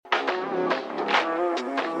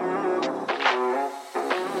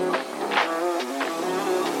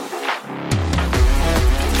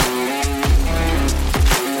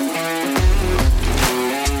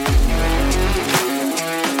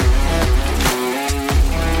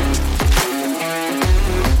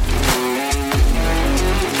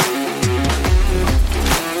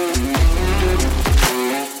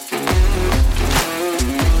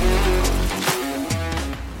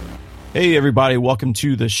Hey, everybody. Welcome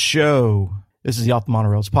to the show. This is the Off the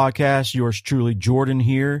Monorails podcast. Yours truly, Jordan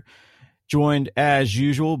here, joined as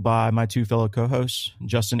usual by my two fellow co-hosts,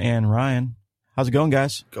 Justin and Ryan. How's it going,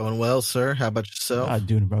 guys? Going well, sir. How about yourself?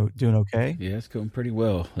 Doing okay. Yeah, it's going pretty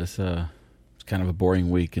well. It's kind of a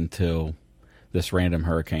boring week until this random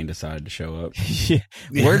hurricane decided to show up. Yeah.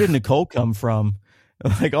 Where did Nicole come from?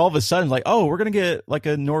 Like all of a sudden, like, oh, we're going to get like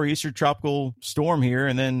a nor'easter tropical storm here.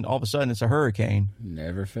 And then all of a sudden it's a hurricane.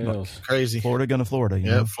 Never fails. Crazy. Florida going to Florida.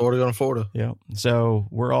 Yeah, Florida going to Florida. Yeah. So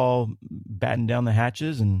we're all batting down the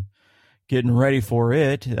hatches and getting ready for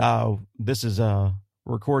it. This is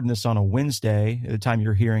recording this on a Wednesday. At the time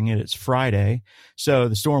you're hearing it, it's Friday. So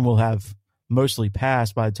the storm will have mostly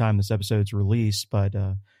passed by the time this episode's released. But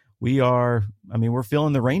we're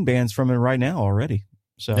feeling the rain bands from it right now already.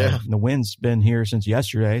 So The wind's been here since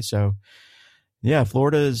yesterday. So yeah,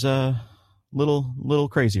 Florida is little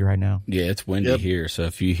crazy right now. Yeah, it's windy here. So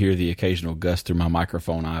if you hear the occasional gust through my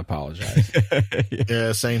microphone, I apologize.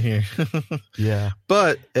 Yeah, same here. Yeah.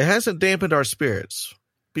 But it hasn't dampened our spirits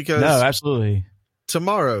because no, absolutely.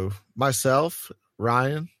 Tomorrow, myself,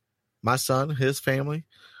 Ryan, my son, his family,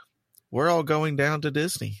 we're all going down to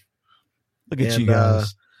Disney. Look at you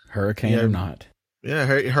guys. Hurricane or not. Yeah,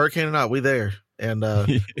 hurricane or not, we there. And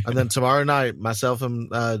and then tomorrow night, myself and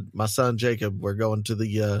my son Jacob, we're going to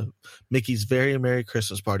the Mickey's Very Merry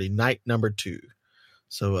Christmas Party, night number 2.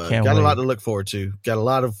 So got a lot to look forward to. Got a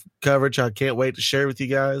lot of coverage I can't wait to share with you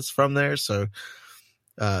guys from there. So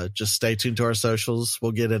just stay tuned to our socials.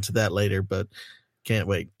 We'll get into that later, but can't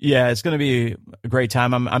wait. Yeah, it's going to be a great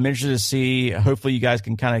time. I'm interested to see. Hopefully, you guys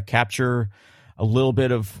can kind of capture a little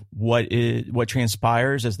bit of what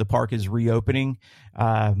transpires as the park is reopening.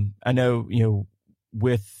 I know,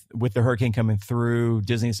 with the hurricane coming through,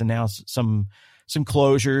 Disney's announced some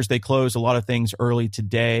closures. They closed a lot of things early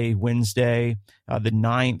today, Wednesday, the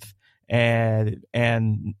 9th,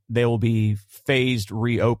 and they will be phased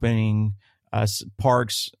reopening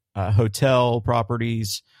parks, hotel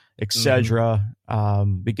properties, etc.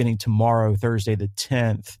 Beginning tomorrow, Thursday the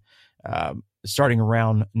 10th. Starting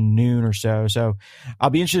around noon or so. So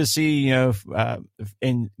I'll be interested to see,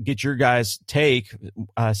 and get your guys' take,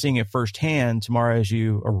 seeing it firsthand tomorrow as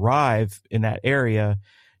you arrive in that area,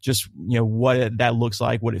 just, what that looks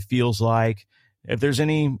like, what it feels like. If there's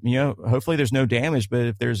any, hopefully there's no damage, but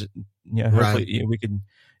if there's, hopefully we can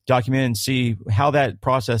document and see how that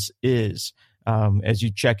process is as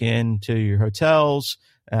you check in to your hotels,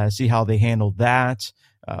 see how they handle that.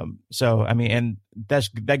 And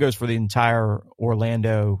that goes for the entire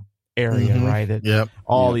Orlando area, right? That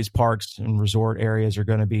all these parks and resort areas are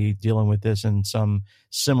going to be dealing with this in some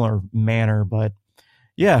similar manner. But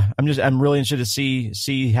yeah, I'm really interested to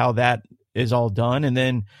see how that is all done. And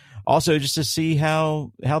then also just to see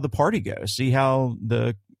how the party goes, see how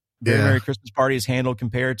the Merry Christmas party is handled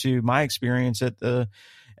compared to my experience at the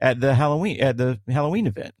Halloween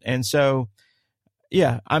event. And so,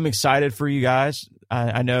 yeah, I'm excited for you guys.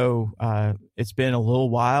 I know it's been a little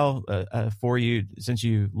while for you since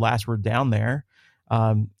you last were down there,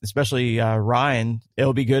 especially Ryan.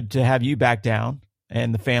 It'll be good to have you back down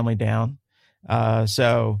and the family down.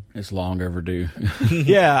 So it's long overdue.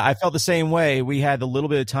 Yeah, I felt the same way. We had a little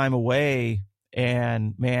bit of time away,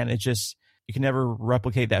 and man, it just, you can never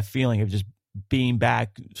replicate that feeling of just being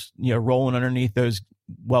back, rolling underneath those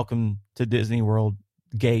welcome to Disney World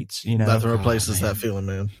gates, Nothing replaces that feeling,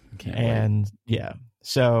 man. And yeah,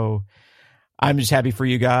 so I'm just happy for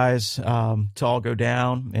you guys to all go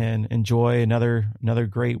down and enjoy another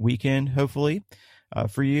great weekend, hopefully,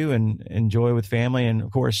 for you, and enjoy with family, and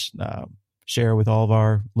of course share with all of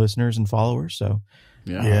our listeners and followers. So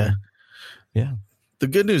yeah. The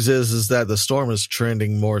good news is that the storm is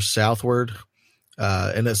trending more southward,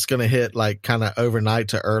 and it's going to hit like kind of overnight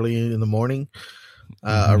to early in the morning.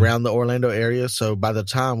 Around the Orlando area. So by the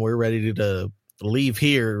time we're ready to leave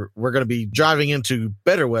here, we're going to be driving into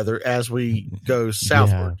better weather as we go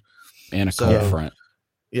southward. Yeah. And a cold front.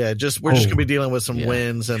 Yeah, we're just going to be dealing with some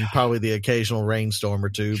winds and probably the occasional rainstorm or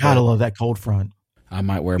two. Gotta love that cold front. I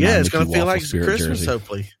might wear my it's going to feel like Christmas, jersey.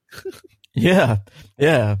 hopefully. Yeah,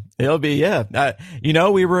 it'll be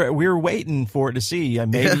we were waiting for it to see.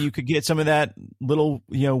 Maybe you could get some of that little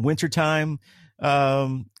wintertime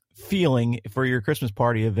feeling for your Christmas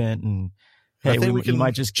party event, and I think we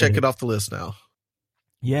might just check it off the list now.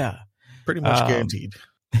 Yeah, pretty much guaranteed.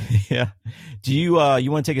 Yeah. Do you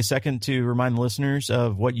want to take a second to remind the listeners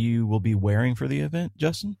of what you will be wearing for the event,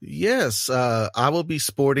 Justin? Yes, I will be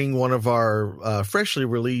sporting one of our freshly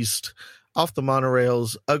released Off the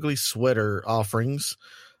Monorails ugly sweater offerings.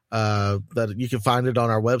 That you can find it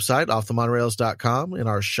on our website, offthemonorails.com, in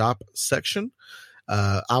our shop section.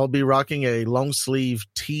 I will be rocking a long sleeve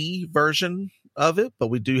tee version of it, but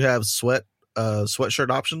we do have sweatshirt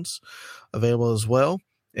options available as well.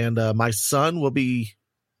 And my son will be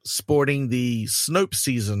sporting the Snope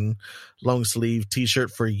season long sleeve t-shirt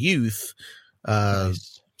for youth.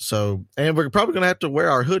 Nice. So, and we're probably going to have to wear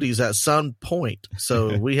our hoodies at some point.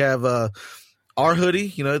 So we have our hoodie,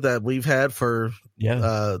 that we've had for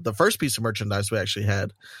the first piece of merchandise we actually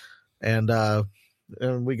had. And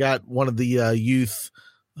we got one of the youth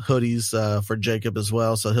hoodies for Jacob as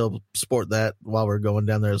well. So he'll sport that while we're going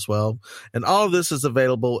down there as well. And all of this is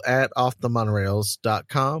available at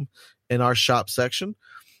offthemonorails.com in our shop section.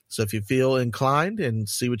 So if you feel inclined and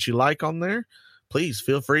see what you like on there, please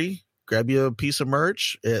feel free. Grab you a piece of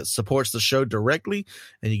merch. It supports the show directly,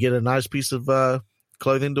 and you get a nice piece of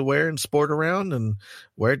clothing to wear and sport around, and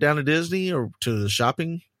wear it down to Disney or to the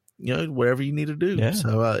shopping, wherever you need to do. Yeah.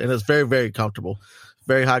 So, and it's very, very comfortable,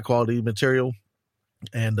 very high quality material,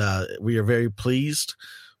 and we are very pleased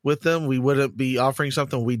with them. We wouldn't be offering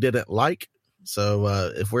something we didn't like.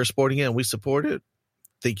 So if we're sporting it and we support it,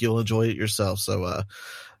 I think you'll enjoy it yourself. So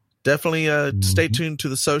definitely stay tuned to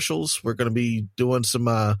the socials. We're going to be doing some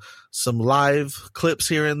live clips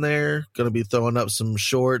here and there. Going to be throwing up some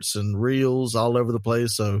shorts and reels all over the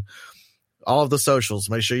place. So all of the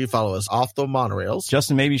socials, make sure you follow us. Off the Monorails.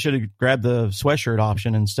 Justin, maybe you should have grabbed the sweatshirt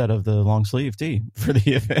option instead of the long sleeve tee for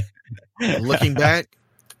the event. Looking back,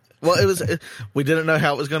 well, we didn't know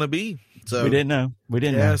how it was going to be. So we didn't know.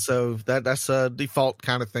 Yeah, so that's a default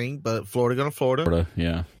kind of thing. But Florida going to Florida.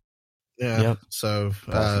 Yeah. Yeah. Yep. So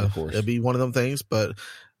Of course. it'll be one of them things. But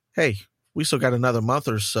hey, we still got another month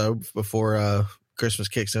or so before Christmas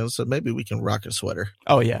kicks in. So maybe we can rock a sweater.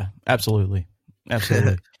 Oh, yeah. Absolutely.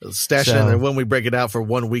 Stash it in there when we break it out for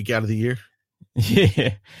 1 week out of the year.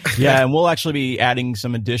 Yeah. And we'll actually be adding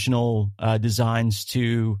some additional designs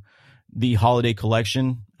to the holiday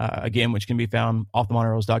collection, again, which can be found off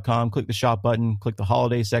themonorails.com. Click the shop button, click the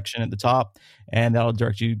holiday section at the top, and that'll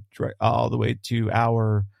direct you all the way to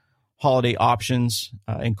our holiday options,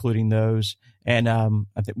 including those. And I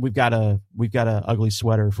think we've got a ugly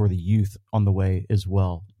sweater for the youth on the way as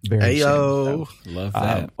well. Very soon. So, love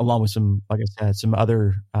that. along with some, like I said, some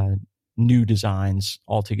other new designs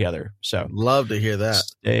altogether. So love to hear that.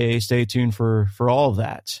 Stay tuned for all of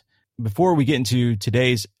that. Before we get into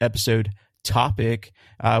today's episode topic,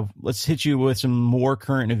 let's hit you with some more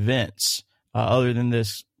current events other than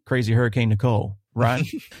this crazy Hurricane Nicole. Ryan?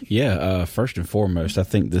 Yeah, first and foremost, I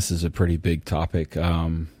think this is a pretty big topic.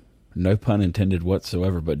 No pun intended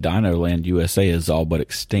whatsoever, but Dino Land USA is all but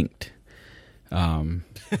extinct.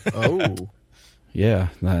 Oh. Yeah,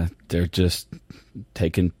 they're just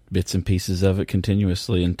taking bits and pieces of it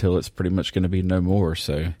continuously until it's pretty much going to be no more.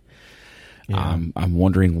 So I'm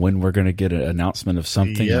wondering when we're going to get an announcement of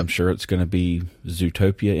something. Yep. I'm sure it's going to be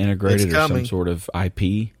Zootopia integrated It's or some coming. sort of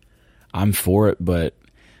IP. I'm for it, but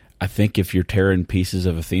I think if you're tearing pieces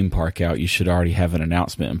of a theme park out, you should already have an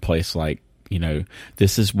announcement in place like,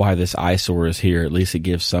 this is why this eyesore is here. At least it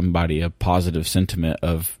gives somebody a positive sentiment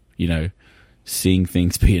of, seeing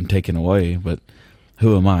things being taken away. But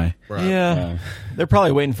who am I? Right. Yeah. They're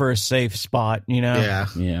probably waiting for a safe spot, Yeah.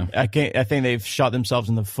 Yeah. I think they've shot themselves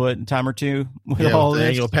in the foot a time or two with Yeah, all with the this.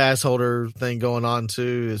 annual pass holder thing going on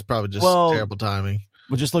too is probably just terrible timing.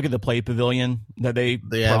 Well, just look at the Play Pavilion that they have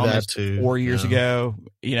that promised too, 4 years ago,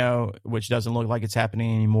 which doesn't look like it's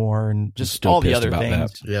happening anymore, and just Still all the pissed other about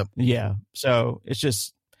things. that. Yep. Yeah. So it's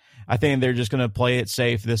just, I think they're just going to play it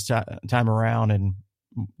safe this time around and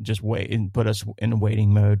just wait and put us in a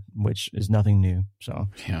waiting mode, which is nothing new. So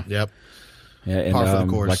Yeah. Yep. Yeah. And, Par for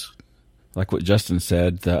the course. like what Justin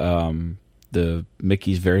said, the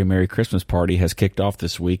Mickey's Very Merry Christmas Party has kicked off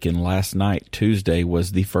this week, and last night, Tuesday,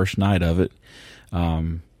 was the first night of it.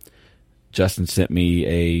 Justin sent me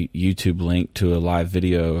a YouTube link to a live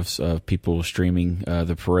video of people streaming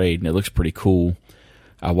the parade, and it looks pretty cool.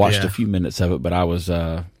 I watched a few minutes of it, but I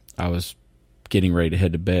was getting ready to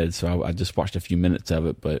head to bed, so I just watched a few minutes of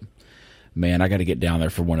it. But man, I got to get down there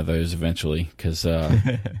for one of those eventually because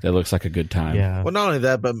that looks like a good time. yeah. Well, not only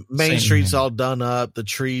that, but Main Same Street's here. all done up. The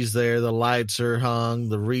trees there, the lights are hung,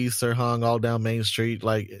 the wreaths are hung all down Main Street.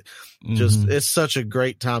 Like, just it's such a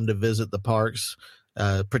great time to visit the parks,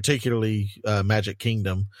 particularly Magic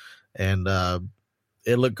Kingdom, and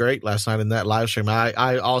it looked great last night in that live stream.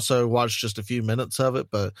 I also watched just a few minutes of it,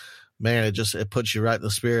 but man, it puts you right in the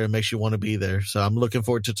spirit and makes you want to be there. So I'm looking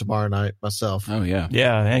forward to tomorrow night myself. Oh yeah.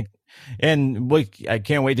 Yeah, and I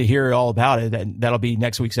can't wait to hear all about it. That'll be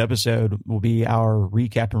next week's episode. Will be our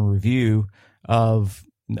recap and review of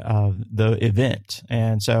the event.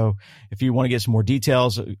 And so, if you want to get some more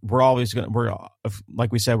details, we're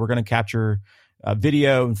like we said, we're going to capture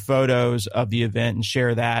video and photos of the event and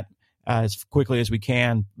share that as quickly as we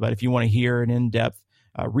can. But if you want to hear an in-depth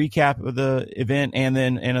recap of the event and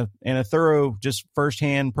then in a thorough, just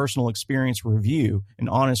firsthand personal experience review, an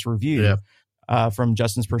honest review from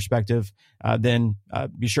Justin's perspective, then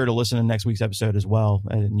be sure to listen to next week's episode as well,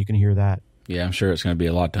 and you can hear that. Yeah, I'm sure it's going to be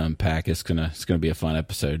a lot to unpack. It's gonna be a fun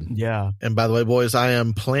episode. Yeah. And by the way, boys, I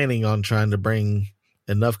am planning on trying to bring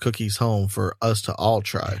enough cookies home for us to all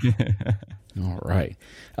try. All right.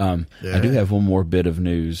 I do have one more bit of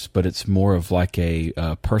news, but it's more of like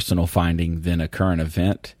a personal finding than a current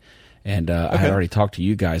event. And I had already talked to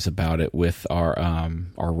you guys about it with our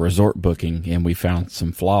resort booking, and we found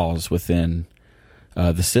some flaws within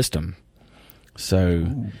the system.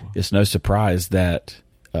 So it's no surprise that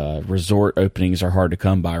resort openings are hard to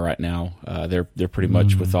come by right now. They're pretty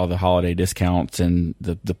much with all the holiday discounts and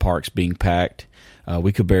the parks being packed.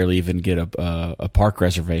 We could barely even get a park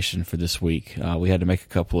reservation for this week. We had to make a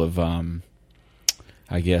couple of,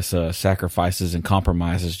 sacrifices and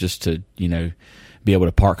compromises just to, be able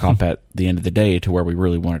to park hop at the end of the day to where we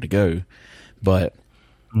really wanted to go. But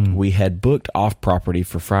we had booked off property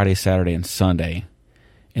for Friday, Saturday, and Sunday.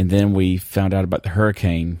 And then we found out about the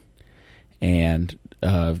hurricane, and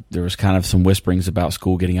there was kind of some whisperings about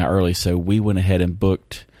school getting out early. So we went ahead and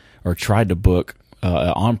booked, or tried to book,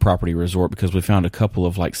 on-property resort because we found a couple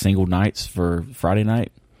of like single nights for Friday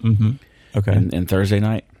night and Thursday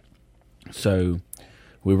night. So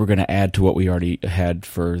we were going to add to what we already had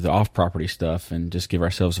for the off-property stuff and just give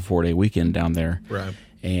ourselves a 4-day weekend down there. Right.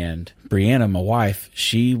 And Brianna, my wife,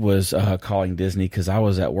 she was calling Disney because I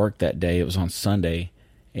was at work that day. It was on Sunday.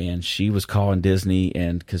 And she was calling Disney,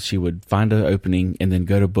 and because she would find an opening and then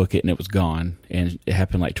go to book it, and it was gone. And it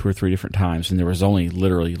happened like 2 or 3 different times, and there was only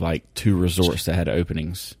literally like 2 resorts that had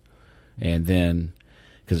openings. And then,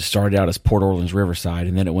 because it started out as Port Orleans Riverside,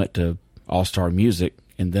 and then it went to All-Star Music,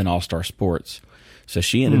 and then All-Star Sports. So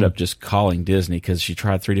she ended up just calling Disney because she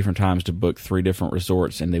tried 3 different times to book 3 different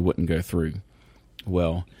resorts, and they wouldn't go through.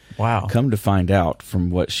 Well, come to find out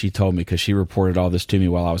from what she told me, because she reported all this to me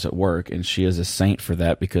while I was at work, and she is a saint for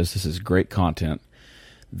that because this is great content,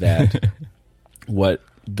 that what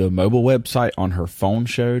the mobile website on her phone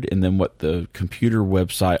showed, and then what the computer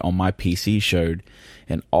website on my PC showed,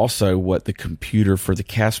 and also what the computer for the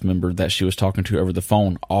cast member that she was talking to over the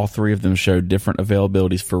phone, all 3 of them showed different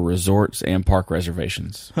availabilities for resorts and park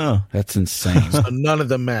reservations. That's insane. So none of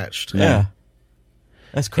them matched. Yeah.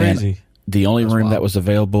 That's crazy. And the only room that was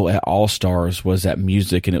available at All Stars was at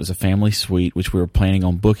Music, and it was a family suite, which we were planning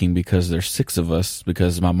on booking because there's 6 of us,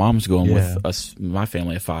 because my mom's going with us, my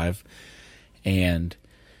family of 5, and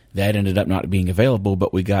that ended up not being available.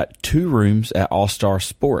 But we got 2 rooms at All Star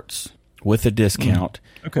Sports with a discount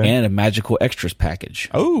and a Magical Extras package.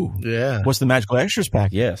 Oh, yeah. What's the Magical Extras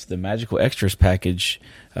package? Yes, the Magical Extras package.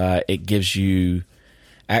 It gives you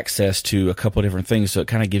access to a couple of different things, so it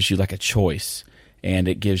kind of gives you like a choice. And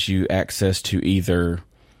it gives you access to either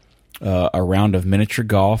a round of miniature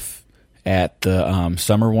golf at the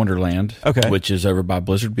Summer Wonderland, which is over by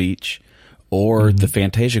Blizzard Beach, or the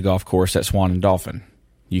Fantasia Golf Course at Swan and Dolphin.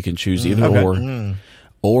 You can choose either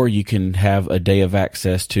or you can have a day of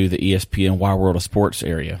access to the ESPN Wide World of Sports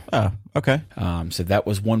area. Oh, okay. So that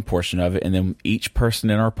was one portion of it, and then each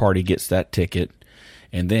person in our party gets that ticket,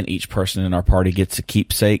 and then each person in our party gets a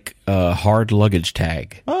keepsake hard luggage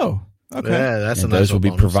tag. Oh, okay. Yeah, that's and a nice those will be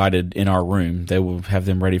bonus. provided in our room. They will have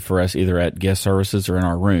them ready for us either at guest services or in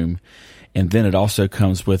our room. And then it also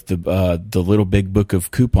comes with the little big book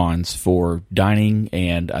of coupons for dining,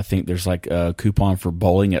 and I think there's like a coupon for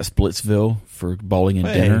bowling at Splitsville for bowling and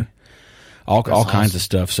dinner. All kinds of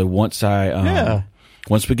stuff. So once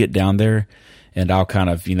once we get down there, and I'll kind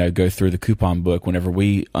of go through the coupon book whenever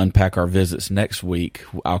we unpack our visits next week,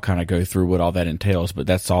 I'll kind of go through what all that entails. But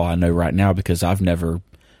that's all I know right now because I've never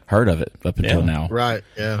heard of it up until now. Right.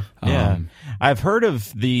 Yeah. Yeah. I've heard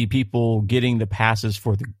of the people getting the passes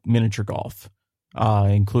for the miniature golf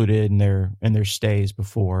included in their stays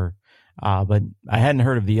before. But I hadn't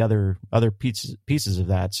heard of the other pieces of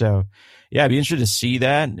that. So yeah, I'd be interested to see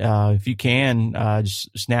that. If you can, just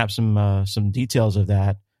snap some details of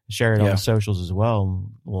that, share it on the socials as well.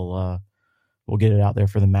 We'll get it out there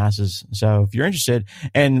for the masses. So if you're interested,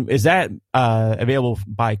 and is that available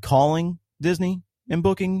by calling Disney and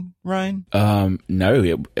booking, Ryan?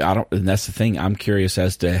 No, I don't. And that's the thing. I'm curious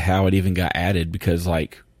as to how it even got added because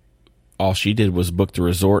all she did was book the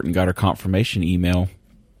resort and got her confirmation email.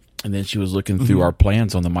 And then she was looking through our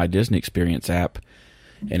plans on the My Disney Experience app,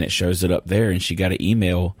 and it shows it up there. And she got an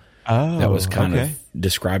email that was kind okay. of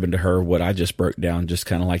describing to her what I just broke down, just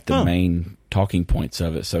kind of like the main talking points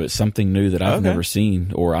of it. So it's something new that I've never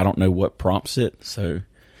seen, or I don't know what prompts it. So,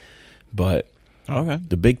 but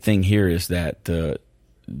the big thing here is that the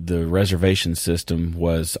reservation system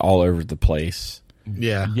was all over the place.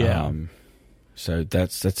 Yeah. So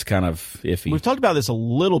that's kind of iffy. We've talked about this a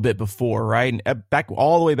little bit before, right? And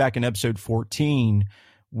all the way back in episode 14,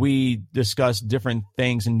 we discussed different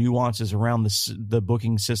things and nuances around the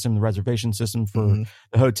booking system, the reservation system for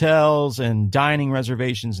the hotels and dining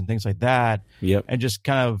reservations and things like that. Yep. And just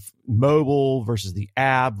kind of mobile versus the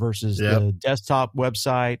app versus the desktop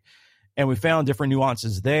website. And we found different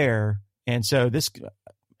nuances there. And so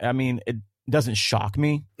it doesn't shock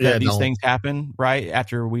me that these things happen right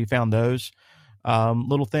after we found those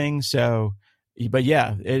little things. So, but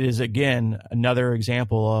yeah, it is again another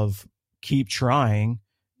example of keep trying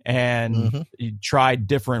and you try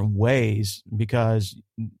different ways, because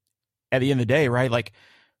at the end of the day, right, like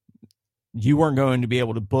you weren't going to be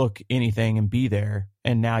able to book anything and be there,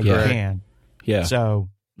 and now you can. Yeah. So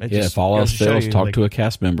if all else fails, talk to a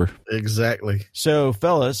cast member. Exactly. So,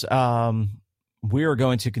 fellas, we are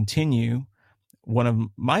going to continue one of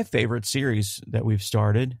my favorite series that we've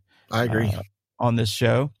started. I agree. On this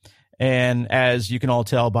show. And as you can all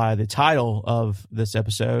tell by the title of this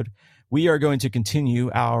episode, we are going to continue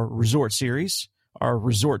our resort series, our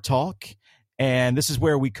resort talk. And this is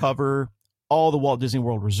where we cover all the Walt Disney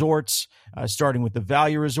World resorts, starting with the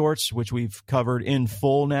value resorts, which we've covered in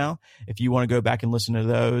full now. If you want to go back and listen to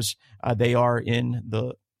those, they are in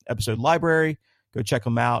the episode library. Go check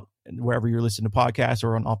them out wherever you're listening to podcasts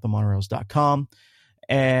or on offthemonorails.com.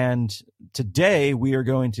 And today we are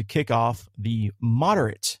going to kick off the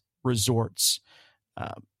moderate resorts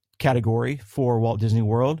category for Walt Disney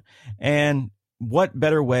World. And what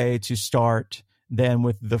better way to start than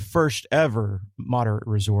with the first ever moderate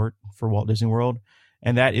resort for Walt Disney World,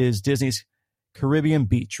 and that is Disney's Caribbean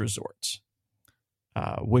Beach Resort,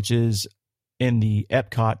 which is in the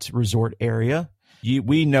Epcot Resort area.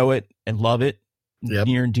 We know it and love it. Yep.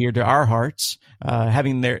 Near and dear to our hearts,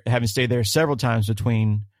 having stayed there several times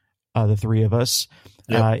between the three of us,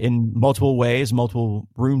 in multiple ways, multiple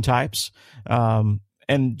room types.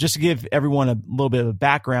 And just to give everyone a little bit of a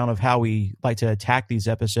background of how we like to attack these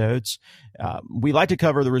episodes, we like to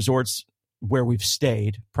cover the resorts where we've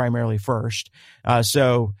stayed primarily first.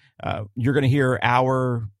 So you're going to hear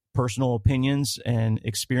our personal opinions and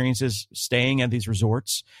experiences staying at these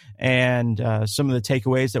resorts, and some of the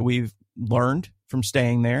takeaways that we've learned from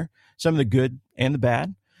staying there, some of the good and the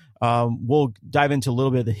bad. We'll dive into a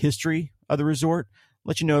little bit of the history of the resort,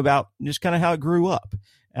 let you know about just kind of how it grew up.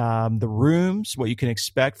 The rooms, what you can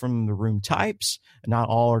expect from the room types. Not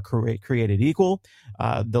all are created equal.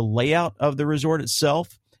 The layout of the resort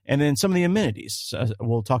itself, and then some of the amenities.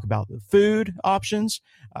 We'll talk about the food options.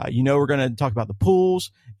 We're going to talk about the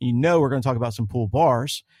pools. We're going to talk about some pool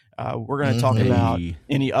bars. We're going to talk about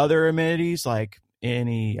any other amenities like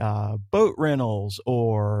any boat rentals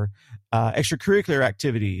or extracurricular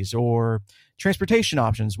activities or transportation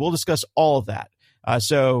options. We'll discuss all of that.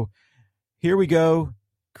 So here we go.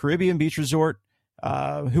 Caribbean Beach Resort.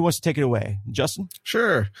 Who wants to take it away? Justin?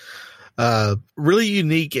 Sure. Really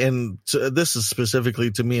unique, and this is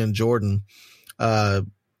specifically to me and Jordan.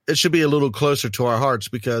 It should be a little closer to our hearts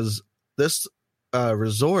because this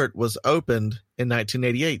resort was opened in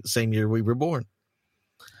 1988, the same year we were born.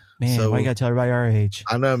 Man, why you got to tell everybody our age?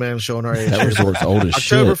 I know, man, showing our age. That resort's old as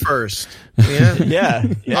October shit. 1st. Yeah.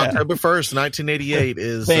 October 1st, 1988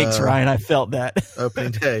 is... Thanks, Ryan. I felt that.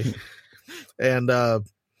 Opening day. And,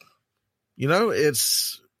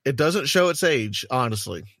 it doesn't show its age,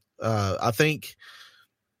 honestly. I think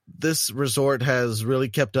this resort has really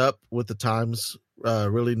kept up with the times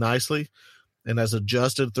really nicely and has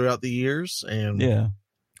adjusted throughout the years and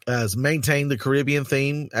has maintained the Caribbean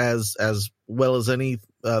theme as well as any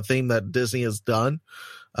theme that Disney has done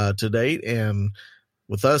to date. And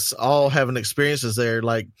with us all having experiences there,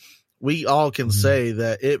 like we all can say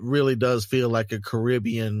that it really does feel like a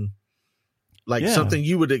Caribbean, something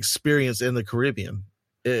you would experience in the Caribbean.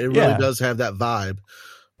 It really does have that vibe.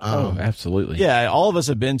 Absolutely. Yeah, all of us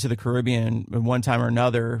have been to the Caribbean at one time or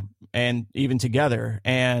another, and even together.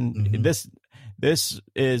 And this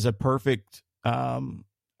is a perfect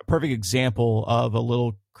example of a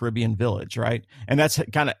little Caribbean village, right? And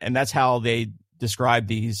that's how they describe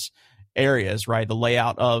these areas, right? The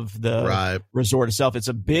layout of the resort itself. It's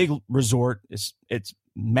a big resort. It's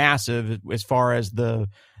massive as far as the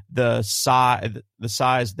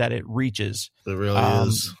size that it reaches. It really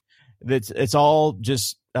is. It's all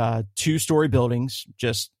just 2-story buildings,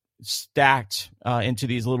 just stacked into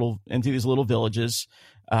these little villages.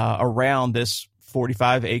 around this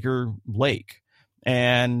 45-acre lake,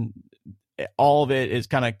 and all of it is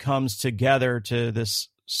kind of comes together to this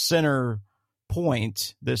center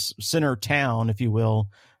point, this center town, if you will,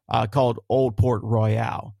 called Old Port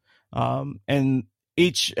Royale. And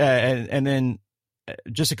then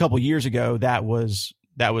just a couple years ago, that was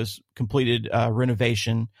completed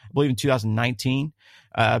renovation. I believe in 2019,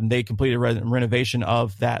 they completed renovation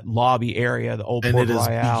of that lobby area, the Old Port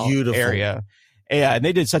Royale area. Yeah, and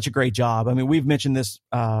they did such a great job. I mean, we've mentioned this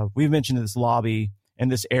lobby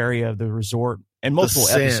and this area of the resort in multiple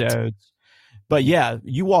episodes. But yeah,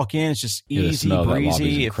 you walk in, it's just easy,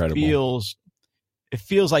 breezy. It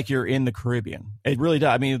feels like you're in the Caribbean. It really does.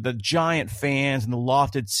 I mean, the giant fans and the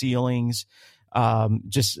lofted ceilings,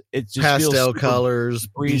 just pastel colors,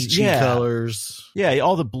 beachy colors. Yeah,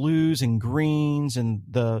 all the blues and greens and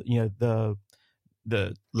the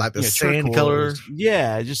like the sand color.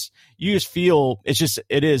 Yeah, you just feel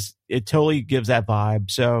it totally gives that vibe.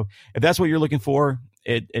 So if that's what you're looking for,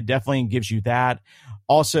 it definitely gives you that.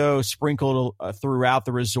 Also sprinkled throughout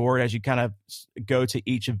the resort as you kind of go to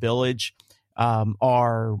each village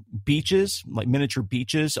are beaches, like miniature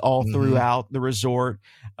beaches all throughout the resort.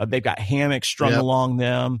 They've got hammocks strung along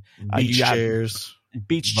them. Beach chairs,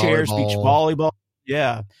 beach volleyball.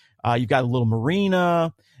 Yeah. You've got a little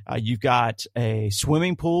marina. You've got a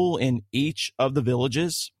swimming pool in each of the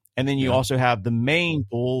villages. And then you also have the main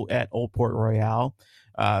pool at Old Port Royale.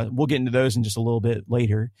 We'll get into those in just a little bit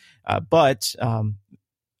later. But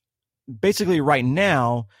basically right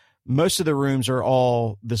now, most of the rooms are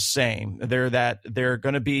all the same. They're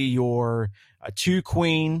going to be your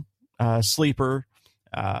 2-queen sleeper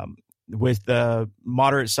with the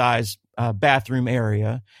moderate size bathroom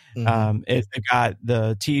area. They've got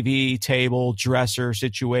the TV, table, dresser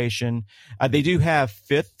situation. They do have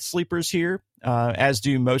 5th sleepers here, as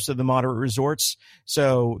do most of the moderate resorts.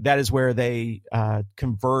 So that is where they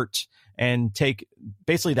convert and take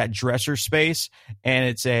basically that dresser space, and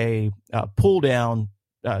it's a pull down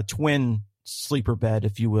twin sleeper bed,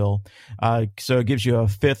 if you will. So it gives you a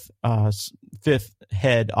fifth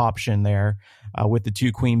head option there with the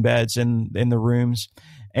 2 queen beds in the rooms.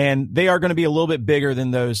 And they are going to be a little bit bigger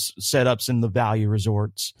than those setups in the value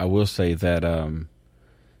resorts. I will say that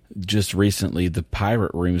just recently the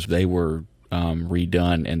pirate rooms, they were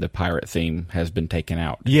redone, and the pirate theme has been taken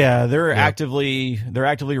out. Yeah, they're actively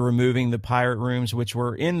removing the pirate rooms, which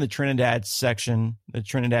were in the Trinidad section, the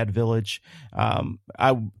Trinidad Village.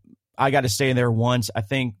 I got to stay in there once. I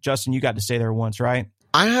think, Justin, you got to stay there once, right?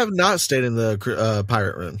 I have not stayed in the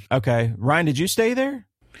pirate room. Okay, Ryan, did you stay there?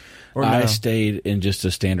 Or no? I stayed in just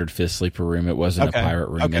a standard 5th sleeper room. It wasn't a pirate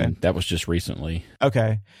room, and that was just recently.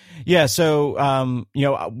 Okay. Yeah, so,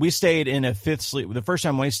 we stayed in a 5th sleep. The first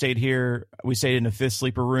time we stayed here, we stayed in a 5th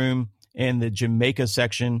sleeper room in the Jamaica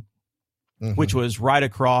section, which was right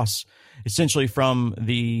across, essentially from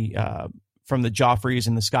the Joffreys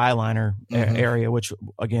and the Skyliner area, which,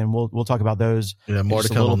 again, we'll talk about those. Yeah, more to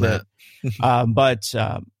come on that. But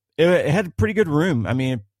it had a pretty good room. I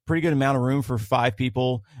mean, pretty good amount of room for 5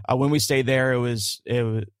 people. When we stayed there,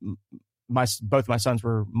 both my sons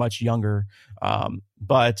were much younger,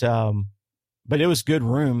 but it was good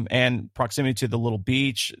room and proximity to the little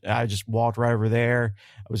beach. I just walked right over there.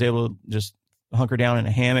 I was able to just hunker down in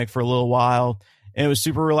a hammock for a little while, and it was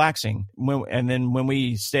super relaxing. And then when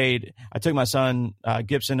we stayed, I took my son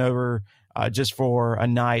Gibson over just for a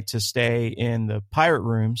night to stay in the pirate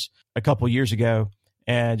rooms a couple years ago,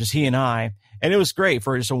 and just he and I. And it was great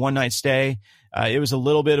for just a one-night stay. It was a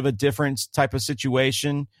little bit of a different type of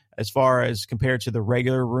situation as far as compared to the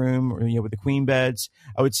regular room, with the queen beds.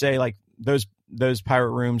 I would say like those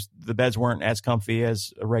pirate rooms, the beds weren't as comfy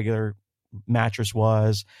as a regular mattress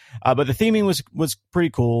was, but the theming was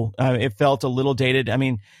pretty cool. It felt a little dated. I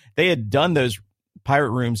mean, they had done those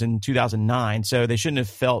pirate rooms in 2009, so they shouldn't have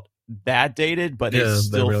felt that dated. But they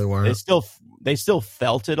really weren't. They still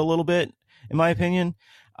felt it a little bit, in my opinion.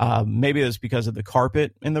 Maybe it was because of the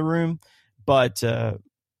carpet in the room, but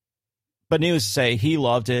needless to say, he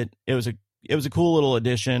loved it. It was a cool little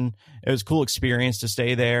addition. It was a cool experience to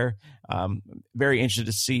stay there. Very interested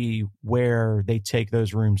to see where they take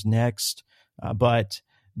those rooms next. But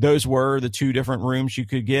those were the 2 different rooms you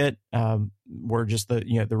could get. Were just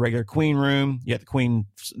the regular queen room. You had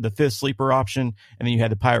the 5th sleeper option, and then you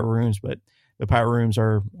had the pirate rooms. But the pirate rooms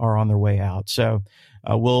are on their way out. So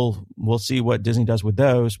we'll see what Disney does with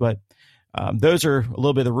those. But those are a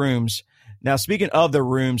little bit of the rooms. Now, speaking of the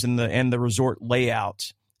rooms and the resort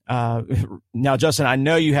layout, now, Justin, I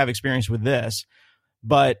know you have experience with this,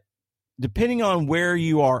 but depending on where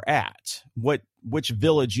you are at, which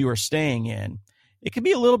village you are staying in, it can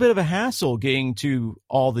be a little bit of a hassle getting to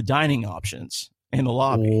all the dining options in the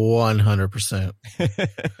lobby. 100%.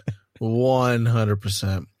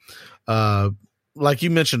 100%. Like you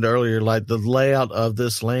mentioned earlier, like the layout of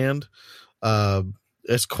this land,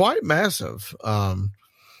 it's quite massive.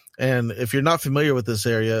 And if you're not familiar with this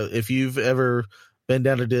area, if you've ever been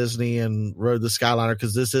down to Disney and rode the Skyliner,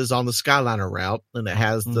 because this is on the Skyliner route and it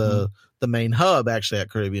has the main hub actually at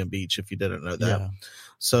Caribbean Beach, if you didn't know that. Yeah.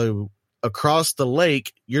 So across the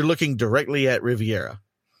lake, you're looking directly at Riviera.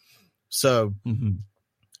 So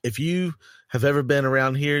if you have ever been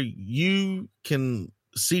around here, you can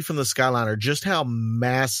see from the Skyliner just how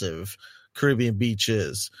massive Caribbean Beach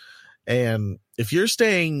is. And if you're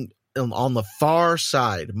staying on the far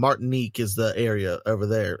side, Martinique is the area over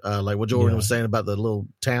there. Like what Jordan was saying about the little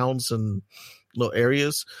towns and little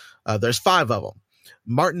areas. There's 5 of them.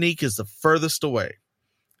 Martinique is the furthest away.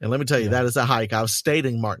 And let me tell you, that is a hike. I was stayed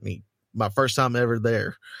in Martinique my first time ever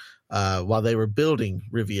there while they were building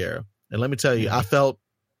Riviera. And let me tell you, I felt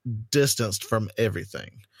distanced from everything.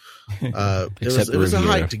 It was a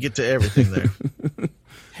hike to get to everything there.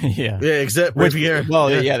 Yeah, except Riviera. Well,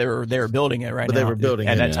 they were building it but now. They were building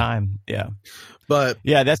at it that time. Yeah, but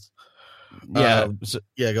that's Go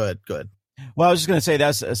ahead. Well, I was just going to say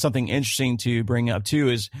that's something interesting to bring up too.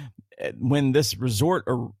 Is when this resort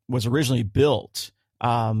was originally built,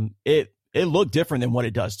 it looked different than what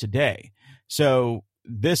it does today. So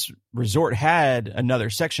this resort had another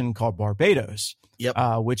section called Barbados,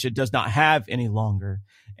 which it does not have any longer.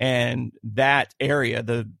 And that area,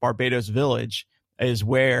 the Barbados Village, is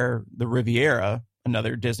where the Riviera,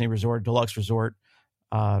 another Disney resort, deluxe resort,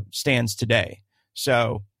 stands today.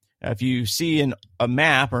 So if you see a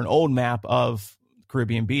map or an old map of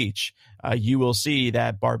Caribbean Beach, you will see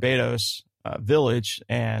that Barbados Village,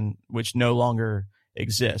 and which no longer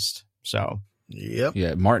exists. So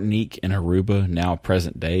Martinique and Aruba now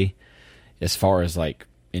present day, as far as like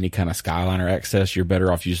any kind of Skyliner access, you're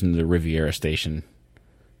better off using the Riviera station.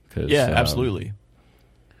 Absolutely.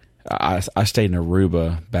 I stayed in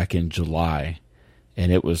Aruba back in July,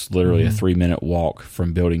 and it was literally a 3-minute walk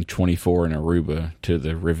from Building 24 in Aruba to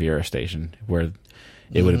the Riviera station, where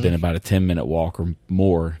it would have been about a 10-minute walk or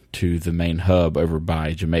more to the main hub over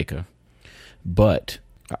by Jamaica. But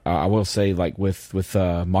I will say, like with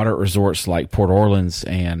moderate resorts like Port Orleans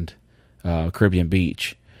and Caribbean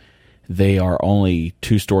Beach, they are only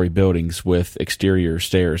 2-story buildings with exterior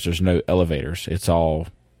stairs. There's no elevators. It's all,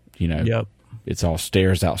 it's all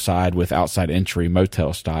stairs outside with outside entry,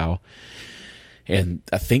 motel style. And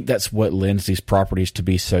I think that's what lends these properties to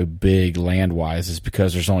be so big land-wise, is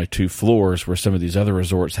because there's only 2 floors, where some of these other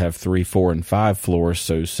resorts have 3, 4, and 5 floors.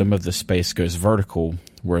 So some of the space goes vertical,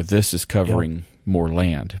 where this is covering more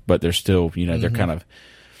land. But they're still, they're kind of,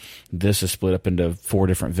 this is split up into 4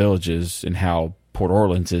 different villages, and how Port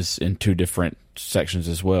Orleans is in 2 different sections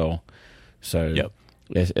as well. So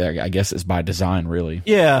I guess it's by design, really.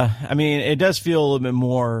 Yeah, I mean, it does feel a little bit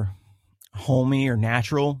more homey or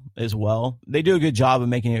natural as well. They do a good job of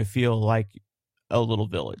making it feel like a little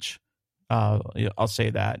village. I'll say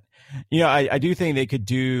that. I do think they could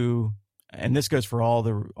do, and this goes for all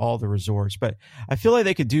the resorts, but I feel like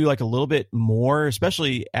they could do like a little bit more,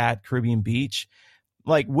 especially at Caribbean Beach.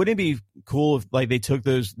 Like, wouldn't it be cool if like they took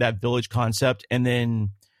that village concept and then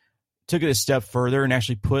took it a step further and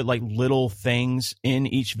actually put like little things in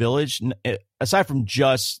each village, aside from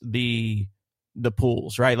just the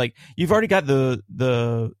pools, right? Like, you've already got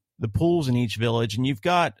the pools in each village, and you've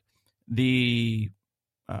got like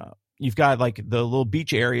the little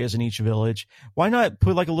beach areas in each village. Why not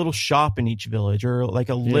put like a little shop in each village, or like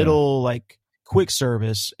a little like quick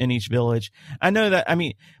service in each village? I know that, I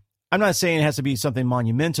mean, I'm not saying it has to be something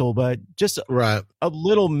monumental, but just a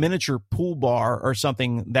little miniature pool bar or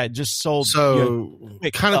something that just sold. So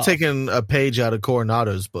kind of taking a page out of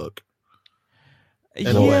Coronado's book.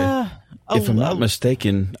 In a way. If I'm not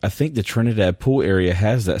mistaken, I think the Trinidad pool area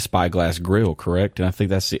has that spyglass grill, correct? And I think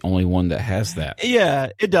that's the only one that has that.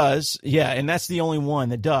 Yeah, it does. Yeah, and that's the only one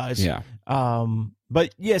that does. Yeah.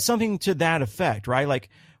 But yeah, something to that effect, right? Like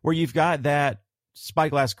where you've got that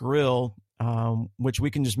spyglass grill, which we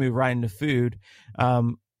can just move right into food,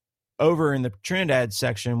 over in the Trinidad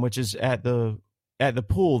section, which is at the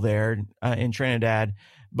pool there in Trinidad,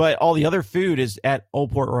 but all the other food is at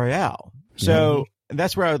Old Port Royale. So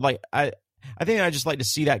that's where I would like, I think I just like to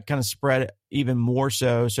see that kind of spread even more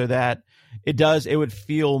so that it would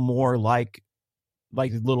feel more like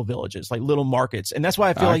little villages, like little markets. And that's why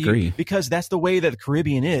I feel because that's the way that the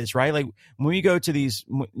Caribbean is, right? Like when we go to these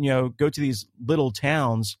little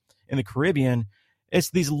towns in the Caribbean, it's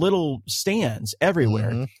these little stands everywhere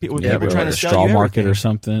with Yeah, people trying like to a sell straw you market everything. or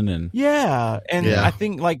something. And I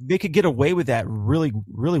think like they could get away with that really,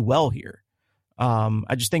 really well here.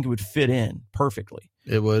 I just think it would fit in perfectly.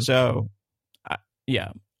 It would. So,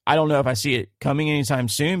 I don't know if I see it coming anytime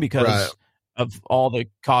soon because of all the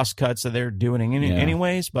cost cuts that they're doing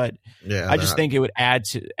anyways. But I just think it would add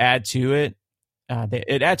to it.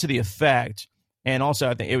 It add to the effect, and also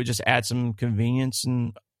I think it would just add some convenience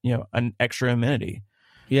and an extra amenity.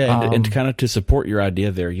 Yeah, and kind of to support your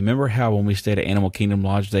idea there. You remember how when we stayed at Animal Kingdom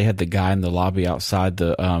Lodge, they had the guy in the lobby outside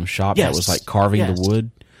the shop that was like carving the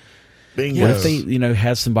wood. Bingo. What if they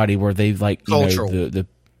had somebody where they like the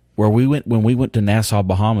where when we went to Nassau,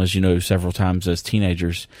 Bahamas, several times as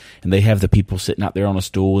teenagers, and they have the people sitting out there on a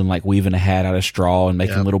stool and like weaving a hat out of straw and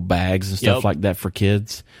making little bags and stuff like that for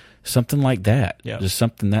kids. Something like that. Just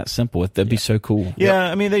something that simple. That'd be so cool. Yeah,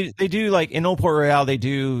 I mean they do like in Old Port Royale, they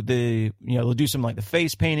do they'll do some like the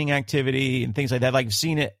face painting activity and things like that. Like I've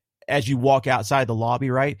seen it as you walk outside the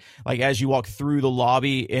lobby, right? Like as you walk through the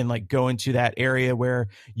lobby and like go into that area where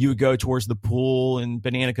you would go towards the pool and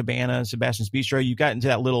Banana Cabana, Sebastian's Bistro, you got into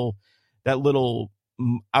that little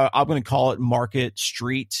I'm going to call it Market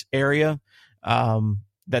Street area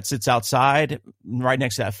that sits outside right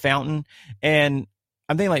next to that fountain. And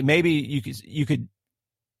I'm thinking like maybe you could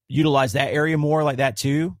utilize that area more like that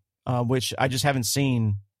too, which I just haven't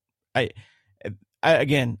seen. I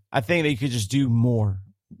think that you could just do more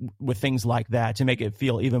with things like that to make it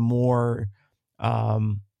feel even more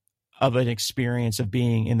of an experience of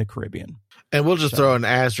being in the Caribbean. And we'll just throw an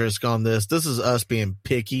asterisk on this. This is us being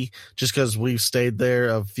picky just because we've stayed there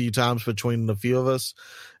a few times between the few of us,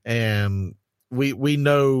 and we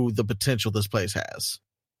know the potential this place has.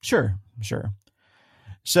 Sure.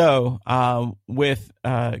 So with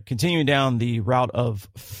continuing down the route of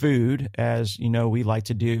food, as you know, we like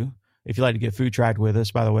to do. If you'd like to get food tracked with us,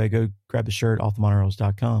 by the way, go grab the shirt off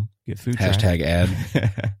themonorails.com. Get food tracked. #ad.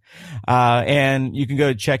 And you can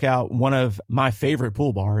go check out one of my favorite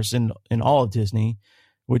pool bars in all of Disney,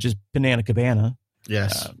 which is Banana Cabana.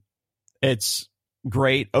 Yes. It's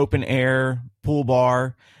great open air pool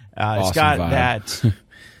bar. Awesome it's got vibe. that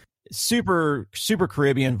super, super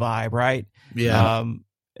Caribbean vibe, right? Yeah.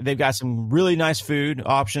 They've got some really nice food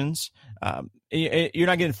options. You're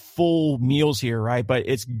not getting full meals here, right? But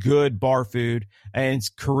it's good bar food, and it's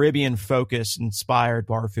Caribbean focused, inspired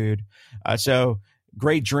bar food. So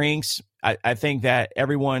great drinks. I think that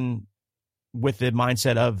everyone with the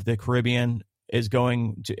mindset of the Caribbean is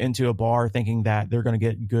going into a bar thinking that they're going to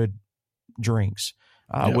get good drinks,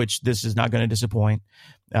 which this is not going to disappoint.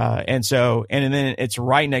 And then it's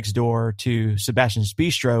right next door to Sebastian's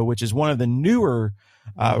Bistro, which is one of the newer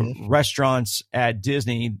restaurants at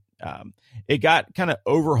Disney. It got kind of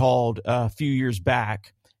overhauled a few years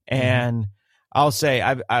back, and I'll say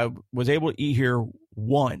I was able to eat here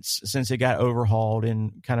once since it got overhauled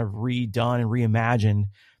and kind of redone and reimagined,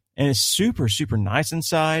 and it's super, super nice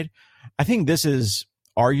inside. I think this is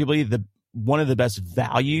arguably one of the best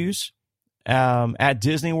values at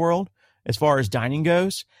Disney World as far as dining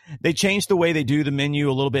goes. They changed the way they do the menu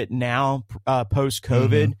a little bit now,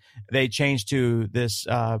 post-COVID. They changed to this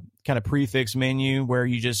kind of prefix menu where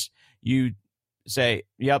you say,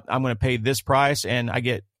 yep, I'm going to pay this price and I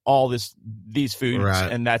get all these foods,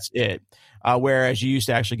 and that's it. Whereas you used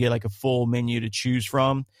to actually get like a full menu to choose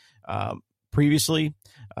from previously.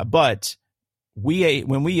 But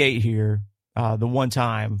when we ate here the one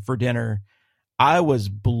time for dinner, I was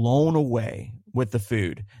blown away with the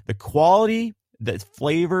food, the quality, the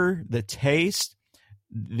flavor, the taste,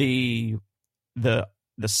 the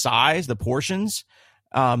size, the portions,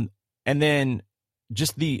 and then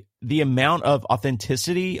just the amount of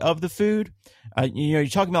authenticity of the food. You're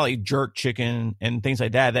talking about like jerk chicken and things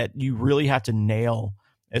like that you really have to nail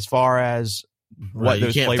as far as what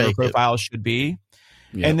those flavor profiles should be.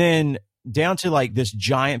 Yep. And then down to like this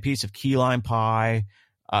giant piece of key lime pie,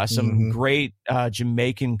 some great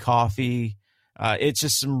Jamaican coffee. It's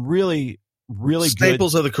just some really, really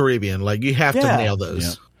staples good of the Caribbean. Like you have to nail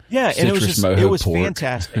those. Yeah, and it was pork.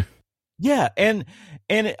 fantastic. Yeah, and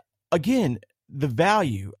again, the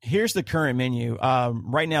value. Here's the current menu.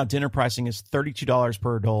 Right now, dinner pricing is $32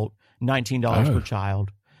 per adult, $19 per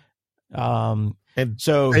child. And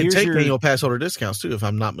so here's take annual pass holder discounts too, if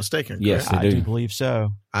I'm not mistaken. Correct? Yes, I do believe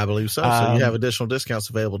so. I believe so. So you have additional discounts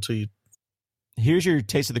available to you. Here's your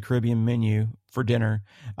Taste of the Caribbean menu for dinner.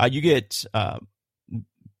 You get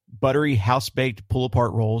buttery house-baked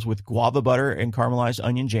pull-apart rolls with guava butter and caramelized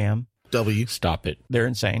onion jam. Stop it. They're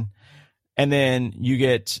insane. And then you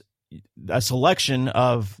get a selection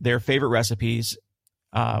of their favorite recipes,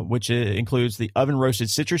 which includes the oven-roasted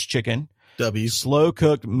citrus chicken, slow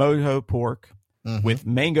cooked mojo pork with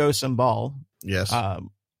mango sambal. Yes.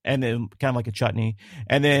 And then kind of like a chutney,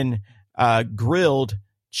 and then grilled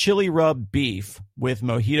chili rub beef with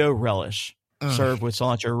mojito relish, served with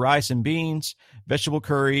cilantro rice and beans, vegetable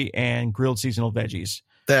curry, and grilled seasonal veggies.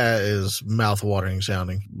 That is mouth-watering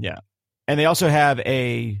sounding. Yeah. And they also have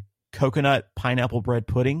a coconut pineapple bread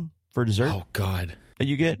pudding for dessert. Oh, God. That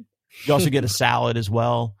you get. You also get a salad as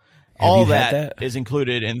well. All that is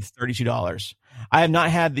included in $32. I have not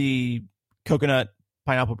had the coconut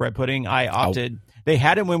pineapple bread pudding. I opted. They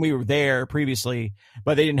had it when we were there previously,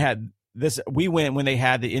 but they didn't have this. We went when they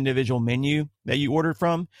had the individual menu that you ordered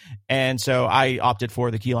from. And so I opted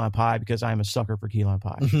for the key lime pie because I'm a sucker for key lime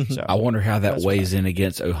pie. So I wonder how that weighs in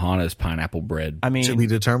against Ohana's pineapple bread. I mean, to be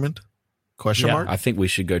determined? Question mark? I think we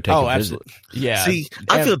should go take a visit. Absolutely. Yeah. See,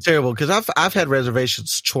 I feel terrible because I've had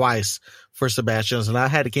reservations twice for Sebastian's, and I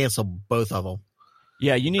had to cancel both of them.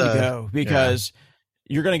 Yeah, you need to go because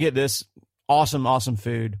you're going to get this awesome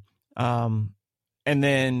food. And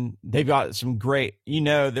then they've got some great,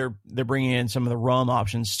 they're bringing in some of the rum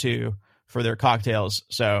options too for their cocktails.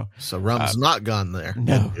 So rum's not gone there.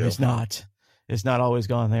 No, it's not. It's not always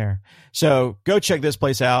gone there. So go check this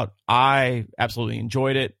place out. I absolutely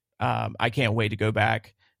enjoyed it. I can't wait to go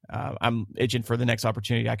back. I'm itching for the next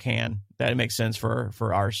opportunity I can. That it makes sense for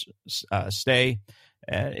our stay.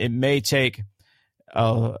 It may take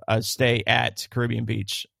a stay at Caribbean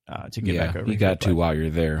Beach to get back over. You got to while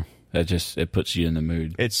you're there. It puts you in the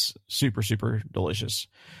mood. It's super, super delicious.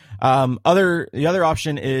 The other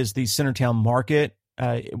option is the Centertown Market,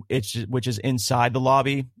 which is inside the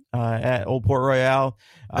lobby at Old Port Royale.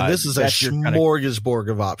 And this is a smorgasbord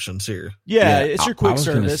of options here. Yeah, it's your quick service.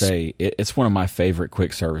 I was going to say, it's one of my favorite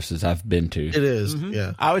quick services I've been to. It is,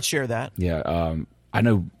 yeah. I would share that. Yeah, I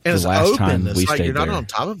know and the last time we stayed you're there. Not on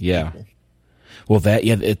top of people. Well,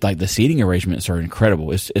 it's like the seating arrangements are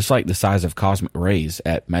incredible. It's like the size of Cosmic Rays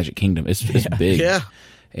at Magic Kingdom. It's big. Yeah.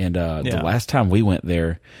 And the last time we went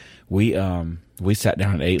there, we sat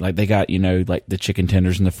down and ate. Like they got like the chicken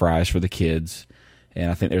tenders and the fries for the kids, and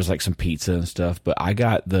I think there's like some pizza and stuff. But I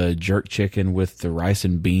got the jerk chicken with the rice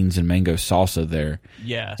and beans and mango salsa there.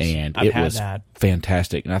 Yes, and it was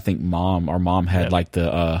fantastic. And I think our mom had like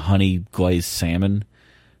the honey glazed salmon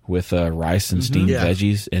with rice and steamed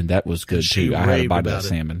veggies, and that was good too. I had a bite of that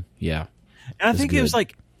salmon. Yeah, and I think it was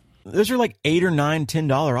like those are like $8 or $9,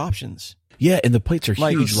 $10 options. Yeah, and the plates are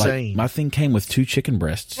huge. Insane. Like my thing came with 2 chicken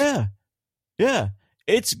breasts. Yeah,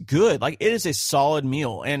 it's good. Like it is a solid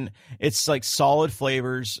meal, and it's like solid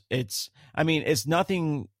flavors. It's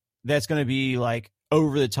nothing that's going to be like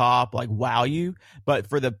over the top, like wow you, but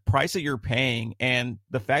for the price that you're paying and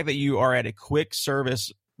the fact that you are at a quick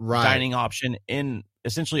service dining option in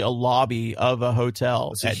essentially a lobby of a hotel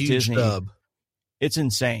it's at a huge Disney. Dub. It's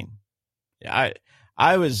insane. I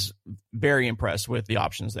was very impressed with the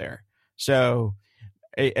options there. So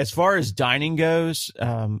as far as dining goes,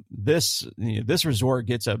 this resort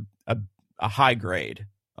gets a high grade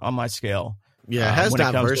on my scale. Yeah, it has when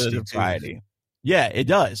diversity, it comes to variety. Yeah, it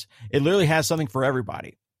does. It literally has something for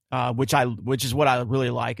everybody, which is what I really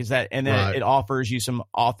like. Is that, and then it offers you some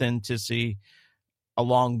authenticity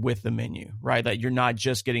along with the menu, right? That you're not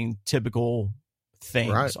just getting typical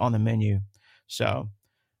things on the menu. So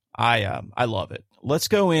I love it. Let's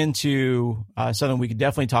go into something we could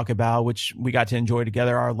definitely talk about, which we got to enjoy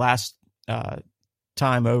together our last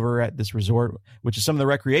time over at this resort, which is some of the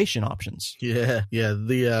recreation options. Yeah.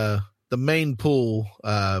 The main pool,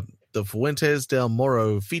 the Fuentes del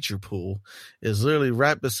Moro feature pool, is literally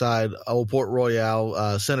right beside Old Port Royale,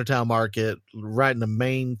 Centertown Market, right in the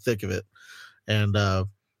main thick of it. And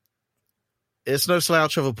it's no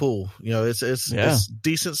slouch of a pool. It's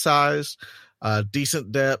decent size,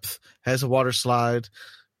 decent depth, has a water slide,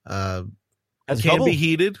 can be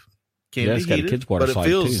heated, it's got a kids water but slide it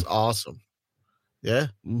feels too. Awesome. Yeah.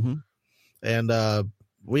 Mm-hmm. And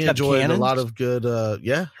we enjoyed a lot of good,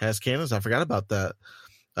 has cannons. I forgot about that.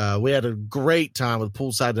 We had a great time with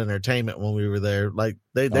poolside entertainment when we were there. Like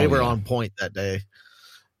they were on point that day.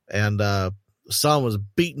 And the sun was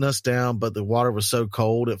beating us down, but the water was so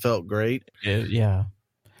cold it felt great. Yeah,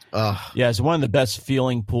 it's one of the best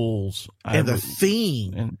feeling pools. And the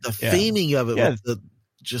theming of it with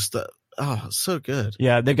so good.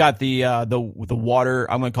 Yeah, they've got the water.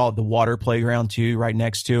 I'm going to call it the water playground too, right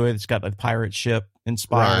next to it. It's got the pirate ship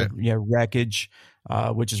inspired wreckage,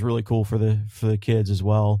 which is really cool for the kids as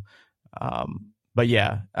well. But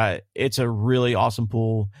it's a really awesome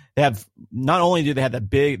pool. They have, not only do they have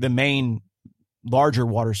the main larger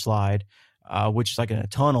water slide, which is like in a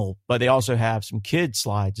tunnel, but they also have some kid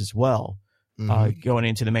slides as well, going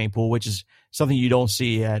into the main pool, which is something you don't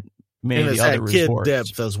see at many and of it's the other at kid resorts.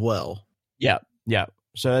 depth as well. Yeah, yeah.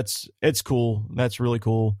 So it's cool. That's really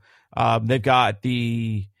cool. They've got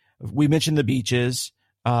we mentioned the beaches.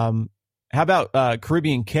 How about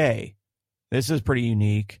Caribbean Cay? This is pretty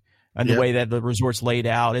unique, and the way that the resort's laid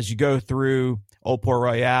out. As you go through Old Port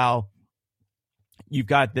Royale, you've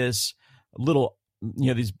got this little,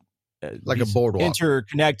 these like these a boardwalk,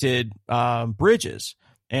 interconnected bridges.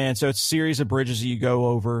 And so it's a series of bridges that you go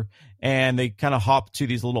over, and they kind of hop to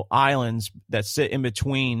these little islands that sit in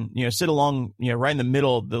between, sit along, right in the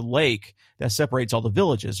middle of the lake that separates all the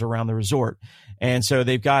villages around the resort. And so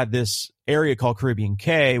they've got this area called Caribbean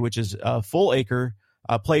Cay, which is a full acre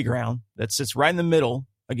playground that sits right in the middle,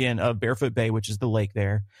 again, of Barefoot Bay, which is the lake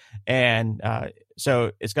there. And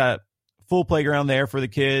so it's got full playground there for the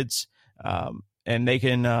kids, and they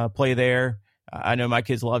can play there. I know my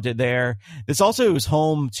kids loved it there. This also is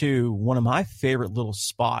home to one of my favorite little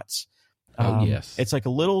spots. Yes. It's like a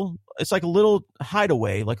little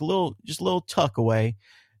hideaway, like a little tuck away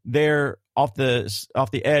there off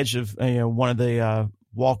the edge of one of the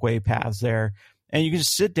walkway paths there. And you can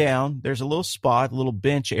just sit down. There's a little spot, a little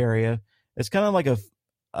bench area. It's kind of like a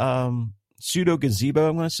pseudo gazebo,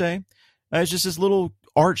 I'm going to say. It's just this little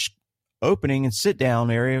arch opening and sit down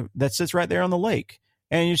area that sits right there on the lake.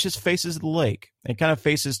 And it just faces the lake. It kind of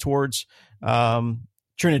faces towards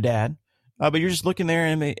Trinidad. But you're just looking there,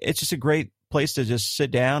 and it's just a great place to just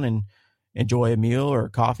sit down and enjoy a meal or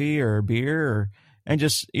coffee or a beer, and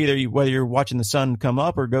just whether you're watching the sun come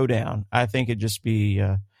up or go down. I think it'd just be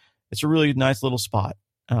it's a really nice little spot.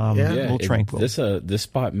 A little tranquil. This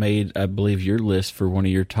spot made, I believe, your list for one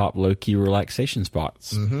of your top low-key relaxation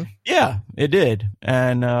spots. Mm-hmm. Yeah, it did.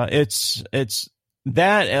 And it's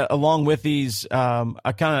that, along with these,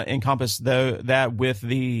 I kind of encompass that with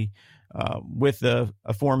the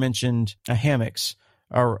aforementioned hammocks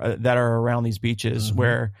that are around these beaches, mm-hmm.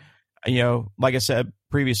 where, like I said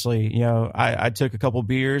previously, I took a couple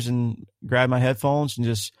beers and grabbed my headphones and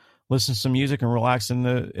just listened to some music and relaxed in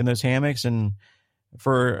those hammocks, and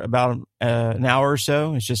for about an hour or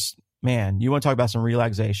so. It's just, man, you want to talk about some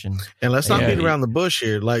relaxation. And let's not beat around the bush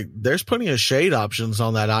here. Like, there's plenty of shade options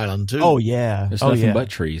on that island too. Oh yeah, there's nothing but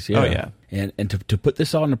trees. Yeah. Oh yeah. And to put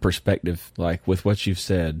this all into perspective, like with what you've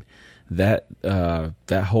said, that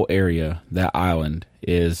whole area, that island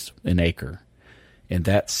is an acre, and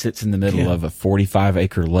that sits in the middle of a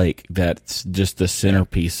 45-acre lake. That's just the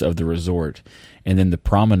centerpiece of the resort. And then the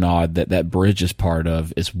promenade that bridge is part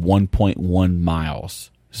of is 1.1 miles.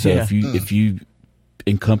 So if you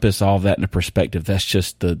encompass all that in a perspective, that's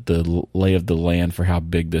just the lay of the land for how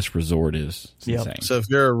big this resort is. It's insane. So if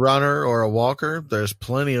you're a runner or a walker, there's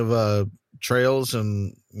plenty of trails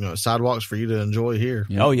and sidewalks for you to enjoy here.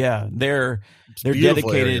 Yep. Oh yeah, they're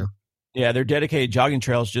dedicated. Area. Yeah, they're dedicated jogging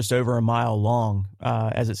trails just over a mile long,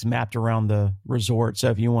 as it's mapped around the resort. So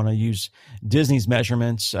if you want to use Disney's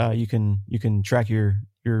measurements, you can track your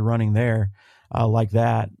running there like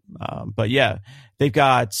that. But yeah, they've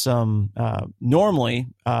got some. Normally,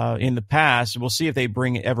 in the past, we'll see if they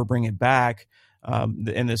ever bring it back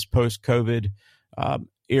in this post-COVID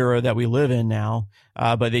era that we live in now.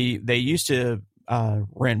 But they used to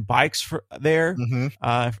rent bikes there mm-hmm.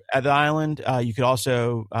 At the island. You could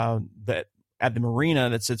also at the marina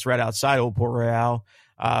that sits right outside Old Port Royale.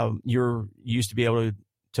 You used to be able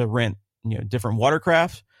to rent different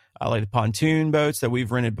watercraft, like the pontoon boats that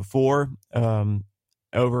we've rented before,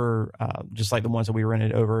 over just like the ones that we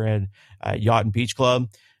rented over at Yacht and Beach Club.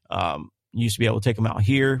 You used to be able to take them out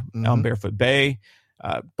here mm-hmm. on Barefoot Bay,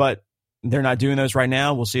 but they're not doing those right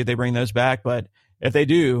now. We'll see if they bring those back, but if they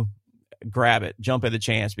do, grab it, jump at the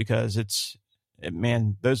chance, because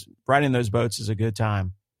those riding those boats is a good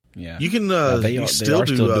time. Yeah, you can. They are still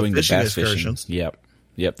doing the bass excursions. Fishing.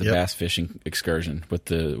 Yep, bass fishing excursion with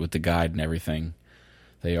the guide and everything.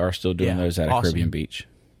 They are still doing those at a Caribbean beach.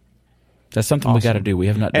 That's something we got to do. We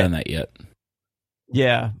have not done that yet.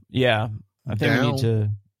 Yeah. I think we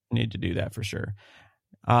need to do that for sure.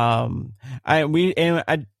 I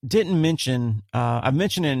didn't mention. I've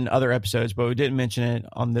mentioned it in other episodes, but we didn't mention it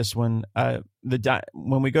on this one.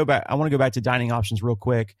 When we go back, I want to go back to dining options real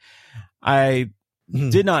quick. I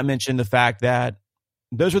did not mention the fact that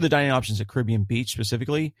those were the dining options at Caribbean Beach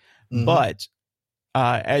specifically, mm-hmm. but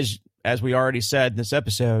as we already said in this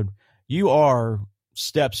episode, you are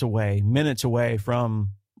steps away, minutes away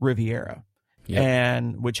from Riviera,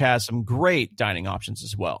 and which has some great dining options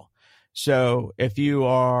as well. So if you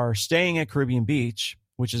are staying at Caribbean Beach,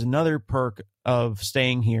 which is another perk of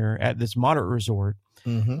staying here at this moderate resort,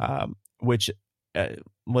 mm-hmm. Which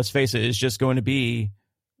let's face it, is just going to be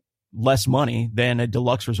less money than a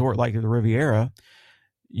deluxe resort like the Riviera,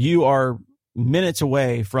 you are minutes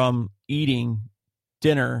away from eating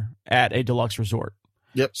dinner at a deluxe resort.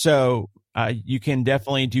 Yep. So you can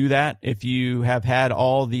definitely do that if you have had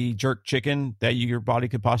all the jerk chicken that your body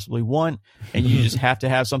could possibly want, and you just have to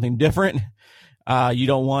have something different. You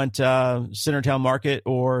don't want Centertown Market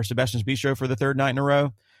or Sebastian's Bistro for the third night in a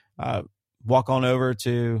row. Walk on over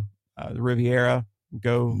to the Riviera.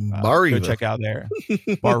 Go check out there.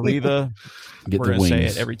 Bar Riva. Get We're the going to say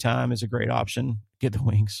wings. it every time is a great option. Get the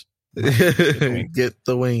wings. Get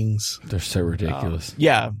the wings. They're so ridiculous.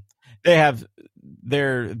 Yeah, they have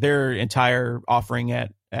their entire offering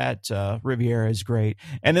at Riviera is great.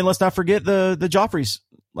 And then let's not forget the Joffrey's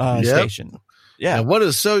station. Yeah. And what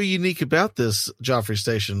is so unique about this Joffrey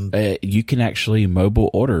station? You can actually mobile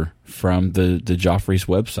order from the Joffrey's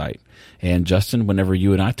website. And Justin, whenever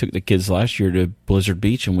you and I took the kids last year to Blizzard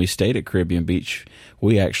Beach and we stayed at Caribbean Beach,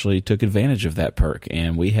 we actually took advantage of that perk,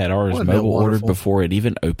 and we had ours mobile ordered before it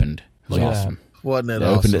even opened. It was awesome. Wasn't it It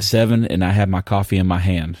awesome? opened at 7, and I had my coffee in my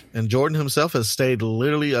hand. And Jordan himself has stayed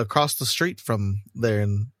literally across the street from there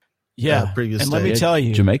in previous and let me days. tell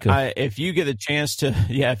you, Jamaica. If you get the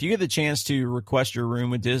chance to request your room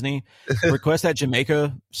with Disney, request that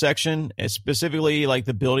Jamaica section, specifically like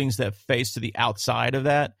the buildings that face to the outside of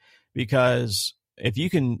that, because if you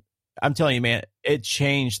can, I'm telling you, man, it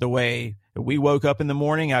changed the way we woke up in the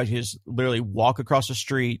morning. I would just literally walk across the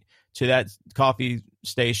street to that coffee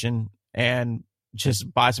station and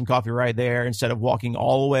just buy some coffee right there instead of walking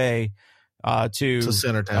all the way to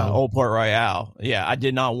Centertown, Old Port Royale. Yeah, I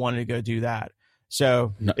did not want to go do that.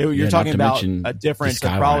 So you're not talking to about mention a difference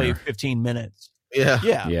the of probably Skyliner. 15 minutes.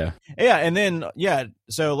 Yeah. And then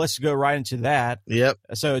so let's go right into that. Yep.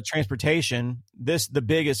 So transportation, the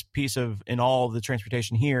biggest piece in all of the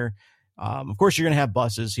transportation here. Of course, you're going to have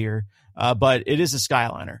buses here, but it is a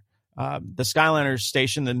Skyliner. The Skyliner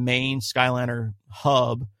station, the main Skyliner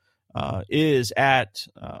hub, is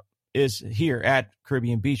here at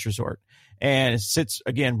Caribbean Beach Resort, and it sits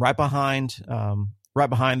again right behind the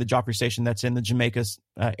Joffrey station that's in the Jamaica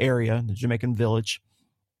area, the Jamaican Village.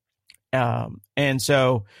 And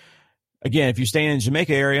so again, if you stay in the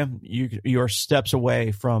Jamaica area, you are steps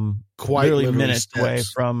away from, literally minutes away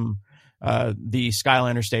from the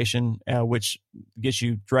Skyliner station, which gets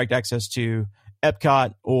you direct access to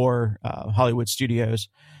Epcot or Hollywood Studios.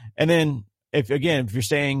 And then if you're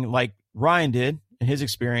staying like Ryan did in his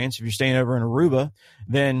experience, if you're staying over in Aruba,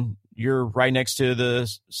 then you're right next to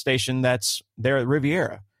the station that's there at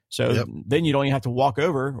Riviera. So then you don't even have to walk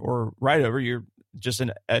over or ride over. You're just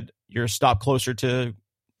you're a stop closer to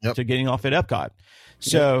getting off at Epcot.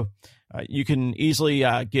 So you can easily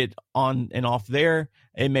get on and off there.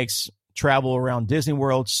 It makes travel around Disney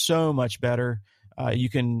World so much better. You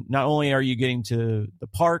can, not only are you getting to the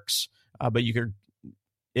parks, but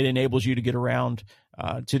it enables you to get around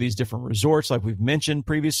to these different resorts like we've mentioned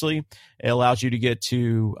previously. It allows you to get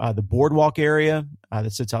to the boardwalk area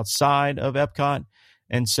that sits outside of Epcot.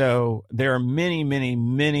 And so there are many, many,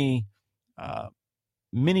 many,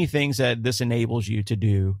 many things that this enables you to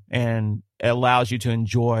do, and it allows you to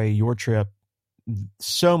enjoy your trip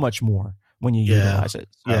so much more when you utilize it.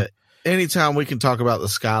 So, Anytime we can talk about the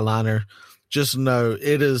Skyliner, just know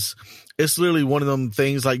it's literally one of them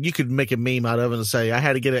things like you could make a meme out of it and say, I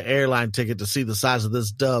had to get an airline ticket to see the size of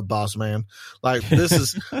this dub, boss man. Like this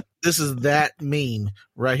is that meme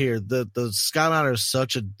right here. The Skyliner is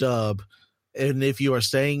such a dub. And if you are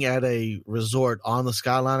staying at a resort on the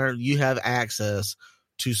Skyliner, you have access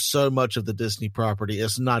to so much of the Disney property.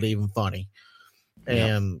 It's not even funny.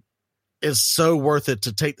 And it's so worth it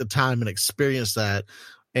to take the time and experience that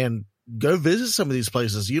and go visit some of these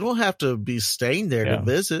places. You don't have to be staying there to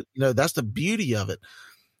visit. That's the beauty of it.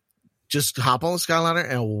 Just hop on the Skyliner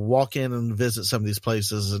and walk in and visit some of these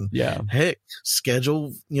places, and heck,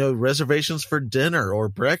 schedule, reservations for dinner or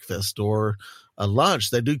breakfast or a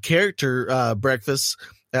lunch. They do character breakfasts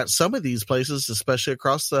at some of these places, especially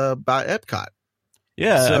across by Epcot.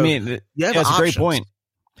 Yeah. So, I mean, that's a great point.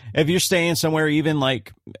 If you're staying somewhere, even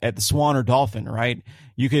like at the Swan or Dolphin, right,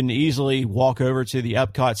 you can easily walk over to the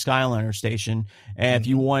Epcot Skyliner station. And if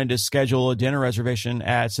you wanted to schedule a dinner reservation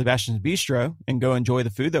at Sebastian's Bistro and go enjoy the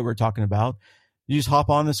food that we're talking about, you just hop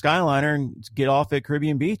on the Skyliner and get off at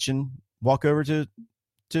Caribbean Beach and walk over to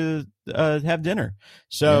have dinner.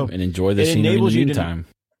 So and enjoy the scenery in the meantime.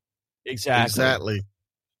 Exactly.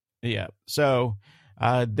 Yeah. So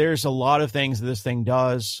there's a lot of things that this thing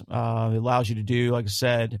does. It allows you to do, like I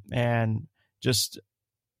said, and just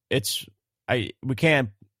we can't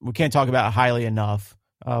talk about it highly enough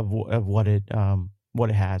of what it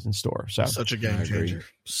has in store. So such a game changer.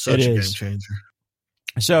 Such a game changer.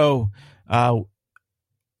 So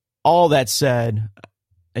all that said,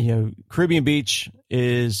 Caribbean Beach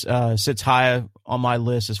is sits high on my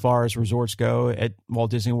list as far as resorts go at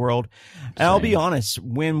Walt Disney World. And I'll be honest,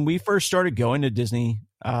 when we first started going to Disney,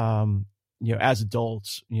 as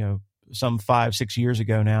adults, some 5-6 years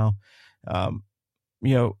ago now,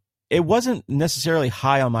 it wasn't necessarily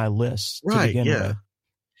high on my list to begin with.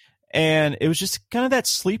 And it was just kind of that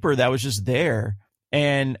sleeper that was just there.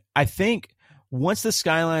 And I think once the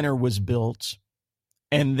Skyliner was built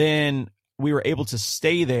and then we were able to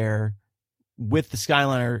stay there with the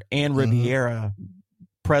Skyliner and Riviera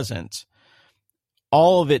present,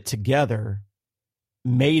 all of it together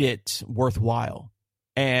made it worthwhile.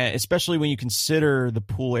 And especially when you consider the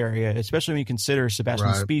pool area, especially when you consider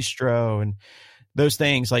Sebastian's Bistro and those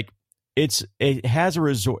things, like it's a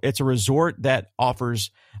resort that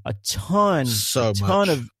offers it's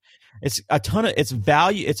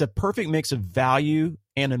value. It's a perfect mix of value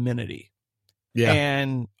and amenity. Yeah.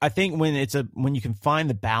 And I think when you can find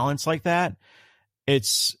the balance like that,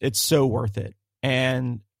 it's so worth it.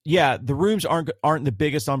 And yeah, the rooms aren't the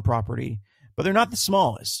biggest on property, but they're not the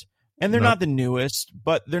smallest, and they're not the newest,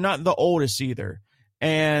 but they're not the oldest either.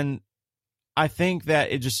 And I think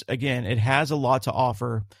that it has a lot to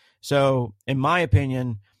offer. So in my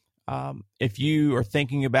opinion, if you are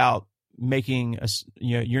thinking about making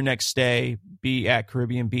your next stay be at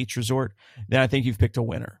Caribbean Beach Resort, then I think you've picked a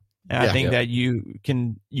winner. And I think that you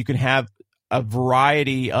can have a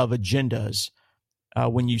variety of agendas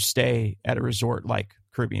when you stay at a resort like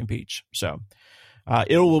Caribbean Beach. So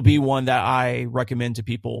it will be one that I recommend to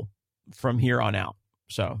people from here on out.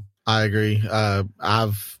 So I agree.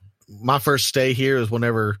 My first stay here is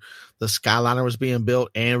whenever the Skyliner was being built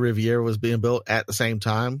and Riviera was being built at the same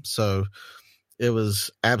time. So it was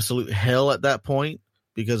absolute hell at that point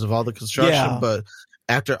because of all the construction. Yeah. But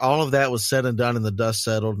after all of that was said and done and the dust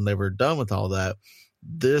settled and they were done with all that,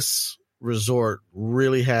 this resort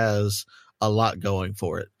really has a lot going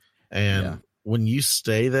for it. And when you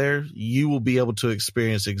stay there, you will be able to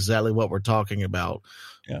experience exactly what we're talking about.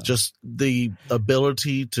 Yeah. Just the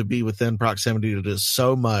ability to be within proximity to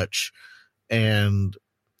so much, and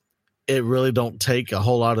it really don't take a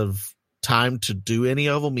whole lot of time to do any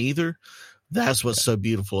of them either. That's what's so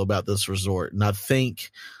beautiful about this resort. And I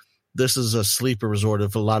think this is a sleeper resort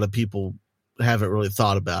if a lot of people haven't really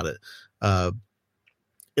thought about it.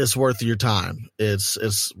 It's worth your time.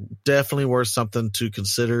 It's definitely worth something to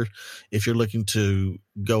consider if you're looking to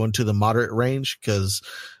go into the moderate range, because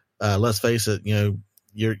let's face it,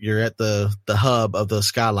 you're at the hub of the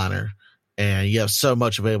Skyliner and you have so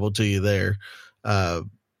much available to you there.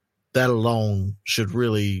 That alone should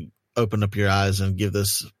really open up your eyes and give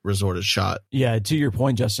this resort a shot. Yeah, to your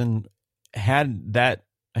point, Justin, had the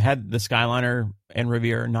Skyliner and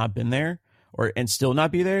Riviera not been there and still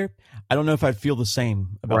not be there, I don't know if I'd feel the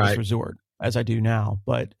same about this resort as I do now.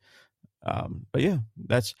 But yeah,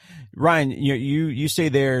 that's Ryan. You stay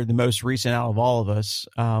there the most recent out of all of us.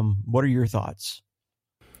 What are your thoughts?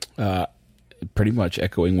 Pretty much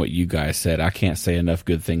echoing what you guys said. I can't say enough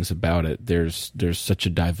good things about it. There's such a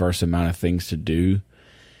diverse amount of things to do,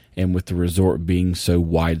 and with the resort being so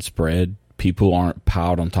widespread, people aren't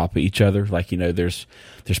piled on top of each other. Like, there's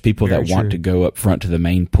people that want to go up front to the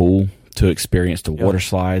main pool to experience the water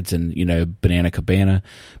slides and, Banana Cabana.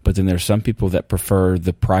 But then there's some people that prefer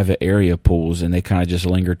the private area pools, and they kind of just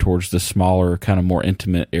linger towards the smaller, kind of more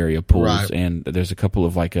intimate area pools. Right. And there's a couple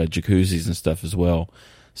of jacuzzis and stuff as well.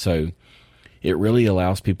 So it really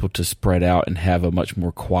allows people to spread out and have a much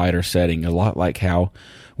more quieter setting. A lot like how,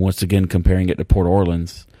 once again, comparing it to Port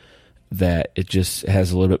Orleans, that it just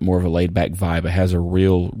has a little bit more of a laid-back vibe. It has a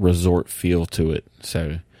real resort feel to it.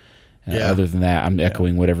 So other than that, I'm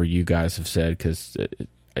echoing whatever you guys have said, because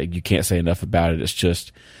you can't say enough about it. It's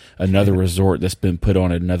just another resort that's been put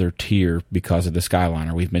on another tier because of the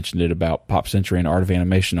Skyliner. We've mentioned it about Pop Century and Art of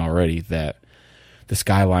Animation already, that the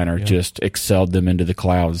Skyliner just excelled them into the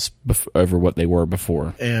clouds over what they were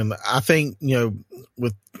before. And I think,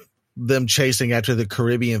 with them chasing after the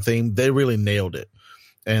Caribbean theme, they really nailed it.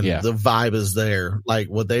 And the vibe is there. Like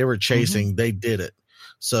what they were chasing, they did it.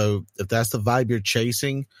 So if that's the vibe you're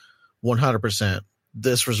chasing, 100%,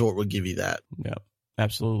 this resort will give you that. Yeah,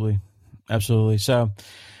 absolutely. Absolutely. So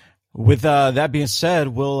with that being said,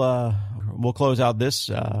 we'll close out this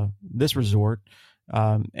resort,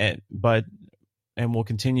 and we'll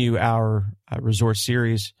continue our resort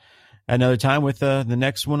series another time with the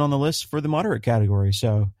next one on the list for the moderate category.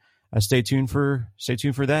 So stay tuned for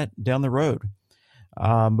that down the road.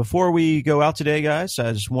 Before we go out today, guys,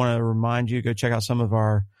 I just want to remind you, go check out some of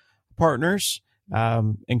our partners,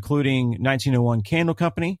 including 1901 Candle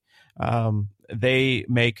Company. They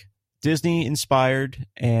make Disney inspired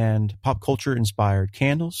and pop culture inspired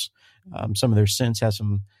candles. Some of their scents have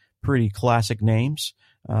some pretty classic names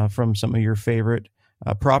from some of your favorite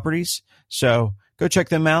properties. So go check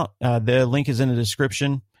them out. The link is in the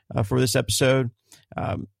description for this episode.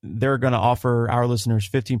 They're going to offer our listeners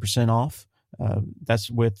 15% off. That's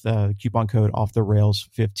with coupon code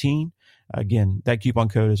OffTheRails15. Again, that coupon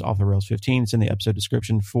code is OffTheRails15. It's in the episode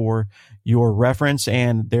description for your reference,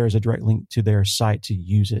 and there's a direct link to their site to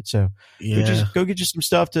use it. So go get you some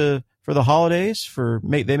stuff for the holidays.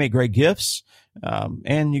 They make great gifts,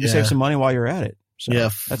 and you can save some money while you're at it. So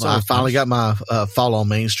I finally got my Fall on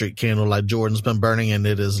Main Street candle like Jordan's been burning, and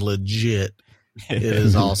it is legit. It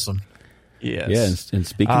is awesome. Yes. Yeah, and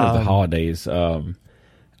speaking of the holidays,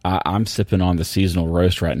 I'm sipping on the seasonal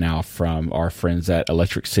roast right now from our friends at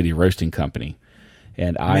Electric City Roasting Company.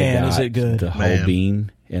 And I got the whole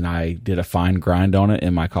bean, and I did a fine grind on it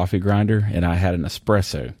in my coffee grinder, and I had an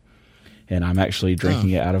espresso. And I'm actually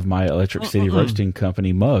drinking it out of my Electric City Roasting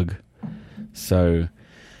Company mug. So,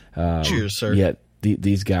 cheers, sir. Yeah,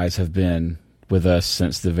 these guys have been with us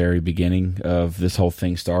since the very beginning of this whole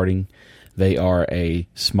thing starting. They are a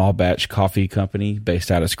small batch coffee company based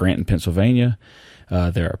out of Scranton, Pennsylvania.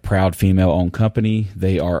 They're a proud female-owned company.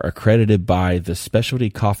 They are accredited by the Specialty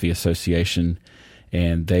Coffee Association,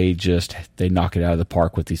 and they knock it out of the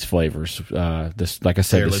park with these flavors. Like I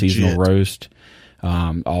said, the seasonal roast,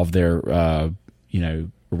 all of their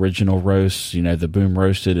original roasts, the boom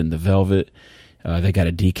roasted and the velvet. They got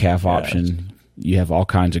a decaf option. You have all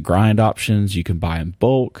kinds of grind options. You can buy in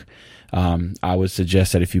bulk. I would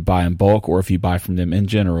suggest that if you buy in bulk or if you buy from them in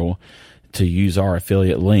general, to use our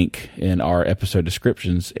affiliate link in our episode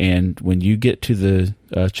descriptions. And when you get to the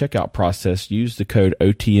checkout process, use the code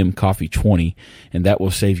OTMCoffee20, and that will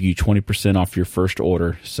save you 20% off your first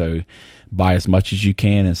order. So buy as much as you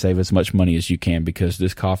can and save as much money as you can, because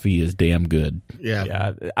this coffee is damn good.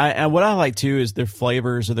 Yeah. And what I like too is their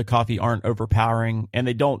flavors of the coffee aren't overpowering, and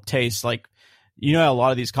they don't taste like, a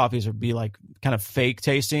lot of these coffees would be like kind of fake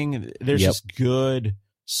tasting. There's just good,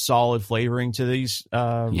 solid flavoring to these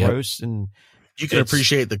roasts, and you can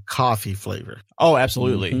appreciate the coffee flavor. Oh,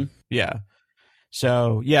 absolutely. Mm-hmm. Yeah.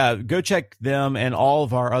 So go check them and all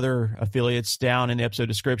of our other affiliates down in the episode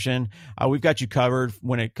description. We've got you covered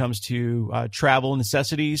when it comes to travel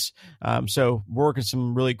necessities. So we're working with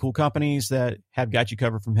some really cool companies that have got you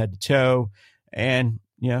covered from head to toe, and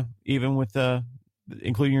even with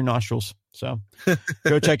including your nostrils. So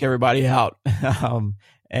go check everybody out.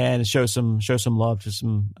 And show some love to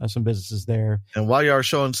some businesses there. And while you are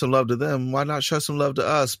showing some love to them, why not show some love to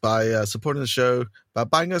us by supporting the show by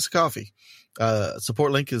buying us a coffee?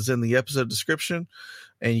 Support link is in the episode description,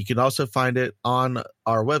 and you can also find it on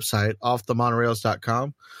our website,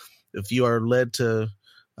 offthemonorails.com. If you are led to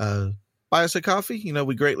buy us a coffee,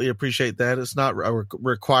 we greatly appreciate that. It's not a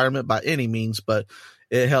requirement by any means, but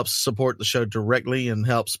it helps support the show directly and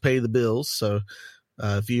helps pay the bills. So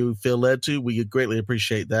if you feel led to, we greatly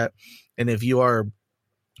appreciate that. And if you are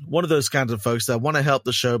one of those kinds of folks that want to help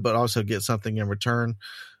the show but also get something in return,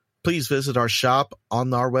 please visit our shop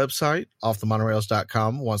on our website,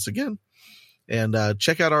 offthemonorails.com, once again, and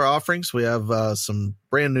check out our offerings. We have some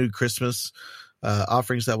brand new Christmas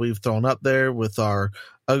offerings that we've thrown up there with our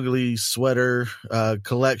ugly sweater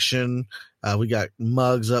collection. We got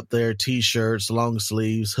mugs up there, T-shirts, long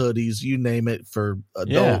sleeves, hoodies, you name it, for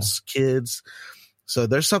adults, kids. So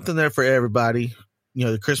there's something there for everybody.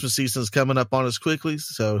 The Christmas season is coming up on us quickly,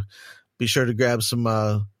 so be sure to grab some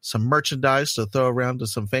merchandise to throw around to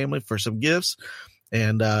some family for some gifts.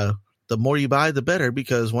 And the more you buy, the better,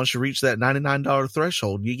 because once you reach that $99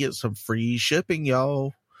 threshold, you get some free shipping,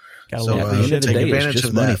 y'all. So take advantage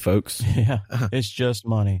of money, folks. Yeah, it's just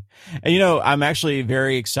money. And I'm actually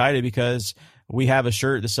very excited because we have a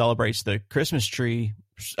shirt that celebrates the Christmas tree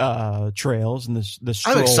trails and the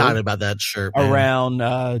stroll. I'm excited about that shirt, man.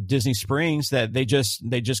 Around Disney Springs, that they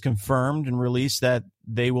just confirmed and released that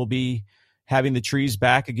they will be having the trees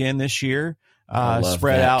back again this year,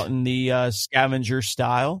 spread out in the scavenger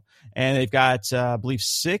style. And they've got I believe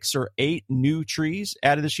 6 or 8 new trees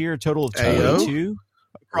added this year, a total of 22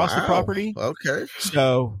 across the property. Okay,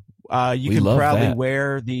 so you can proudly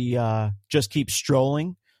wear the Just Keep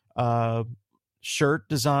Strolling shirt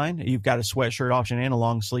design. You've got a sweatshirt option and a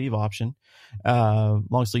long sleeve option,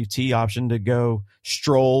 long sleeve tee option to go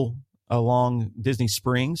stroll along Disney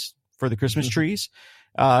Springs for the Christmas trees,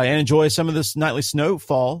 and enjoy some of this nightly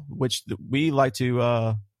snowfall, which we like to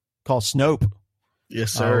call Snope.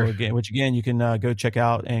 Yes, sir. Which again, you can go check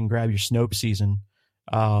out and grab your Snope season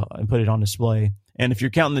and put it on display. And if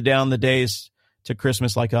you're counting down the days to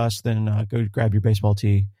Christmas like us, then go grab your baseball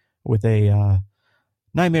tee with a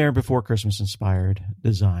Nightmare Before Christmas inspired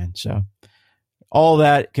design. So all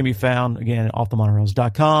that can be found, again, at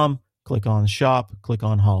offthemonorails.com. Click on shop, click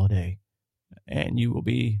on holiday, and you will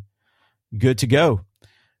be good to go.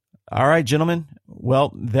 All right, gentlemen.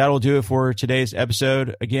 Well, that'll do it for today's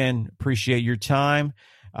episode. Again, appreciate your time.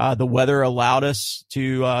 The weather allowed us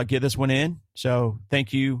to get this one in. So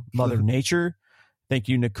thank you, Mother Nature. Thank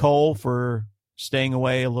you, Nicole, for staying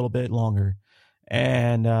away a little bit longer.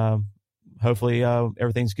 And hopefully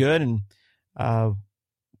everything's good. And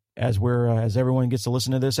as everyone gets to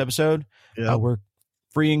listen to this episode, we're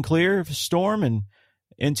free and clear of a storm and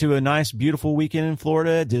into a nice, beautiful weekend in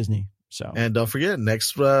Florida at Disney. So, and don't forget,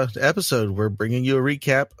 next episode, we're bringing you a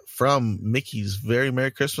recap from Mickey's Very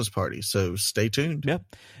Merry Christmas Party. So stay tuned. Yep.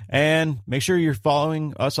 And make sure you're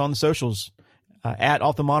following us on the socials at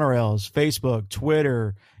Off the Monorails, Facebook,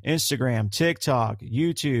 Twitter, Instagram, TikTok,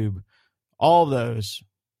 YouTube, all of those.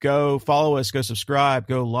 Go follow us, go subscribe,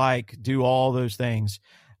 go like, do all those things.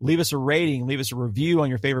 Leave us a rating, leave us a review on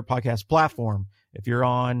your favorite podcast platform. If you're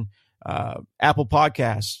on Apple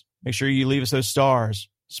Podcasts, make sure you leave us those stars.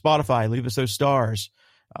 Spotify, leave us those stars.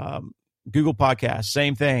 Google Podcasts,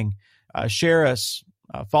 same thing. Share us.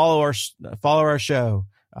 Follow our show.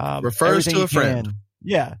 Refer us to a friend.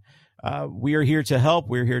 Yeah. We are here to help.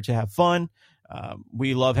 We're here to have fun.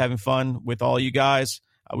 We love having fun with all you guys.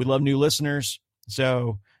 We love new listeners.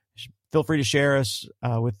 So feel free to share us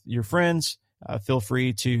with your friends. Feel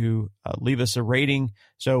free to leave us a rating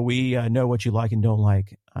so we know what you like and don't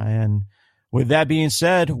like. And with that being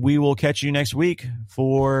said, we will catch you next week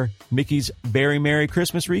for Mickey's Very Merry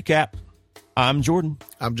Christmas recap. I'm Jordan.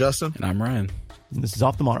 I'm Justin. And I'm Ryan. And this is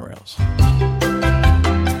Off the Monorails.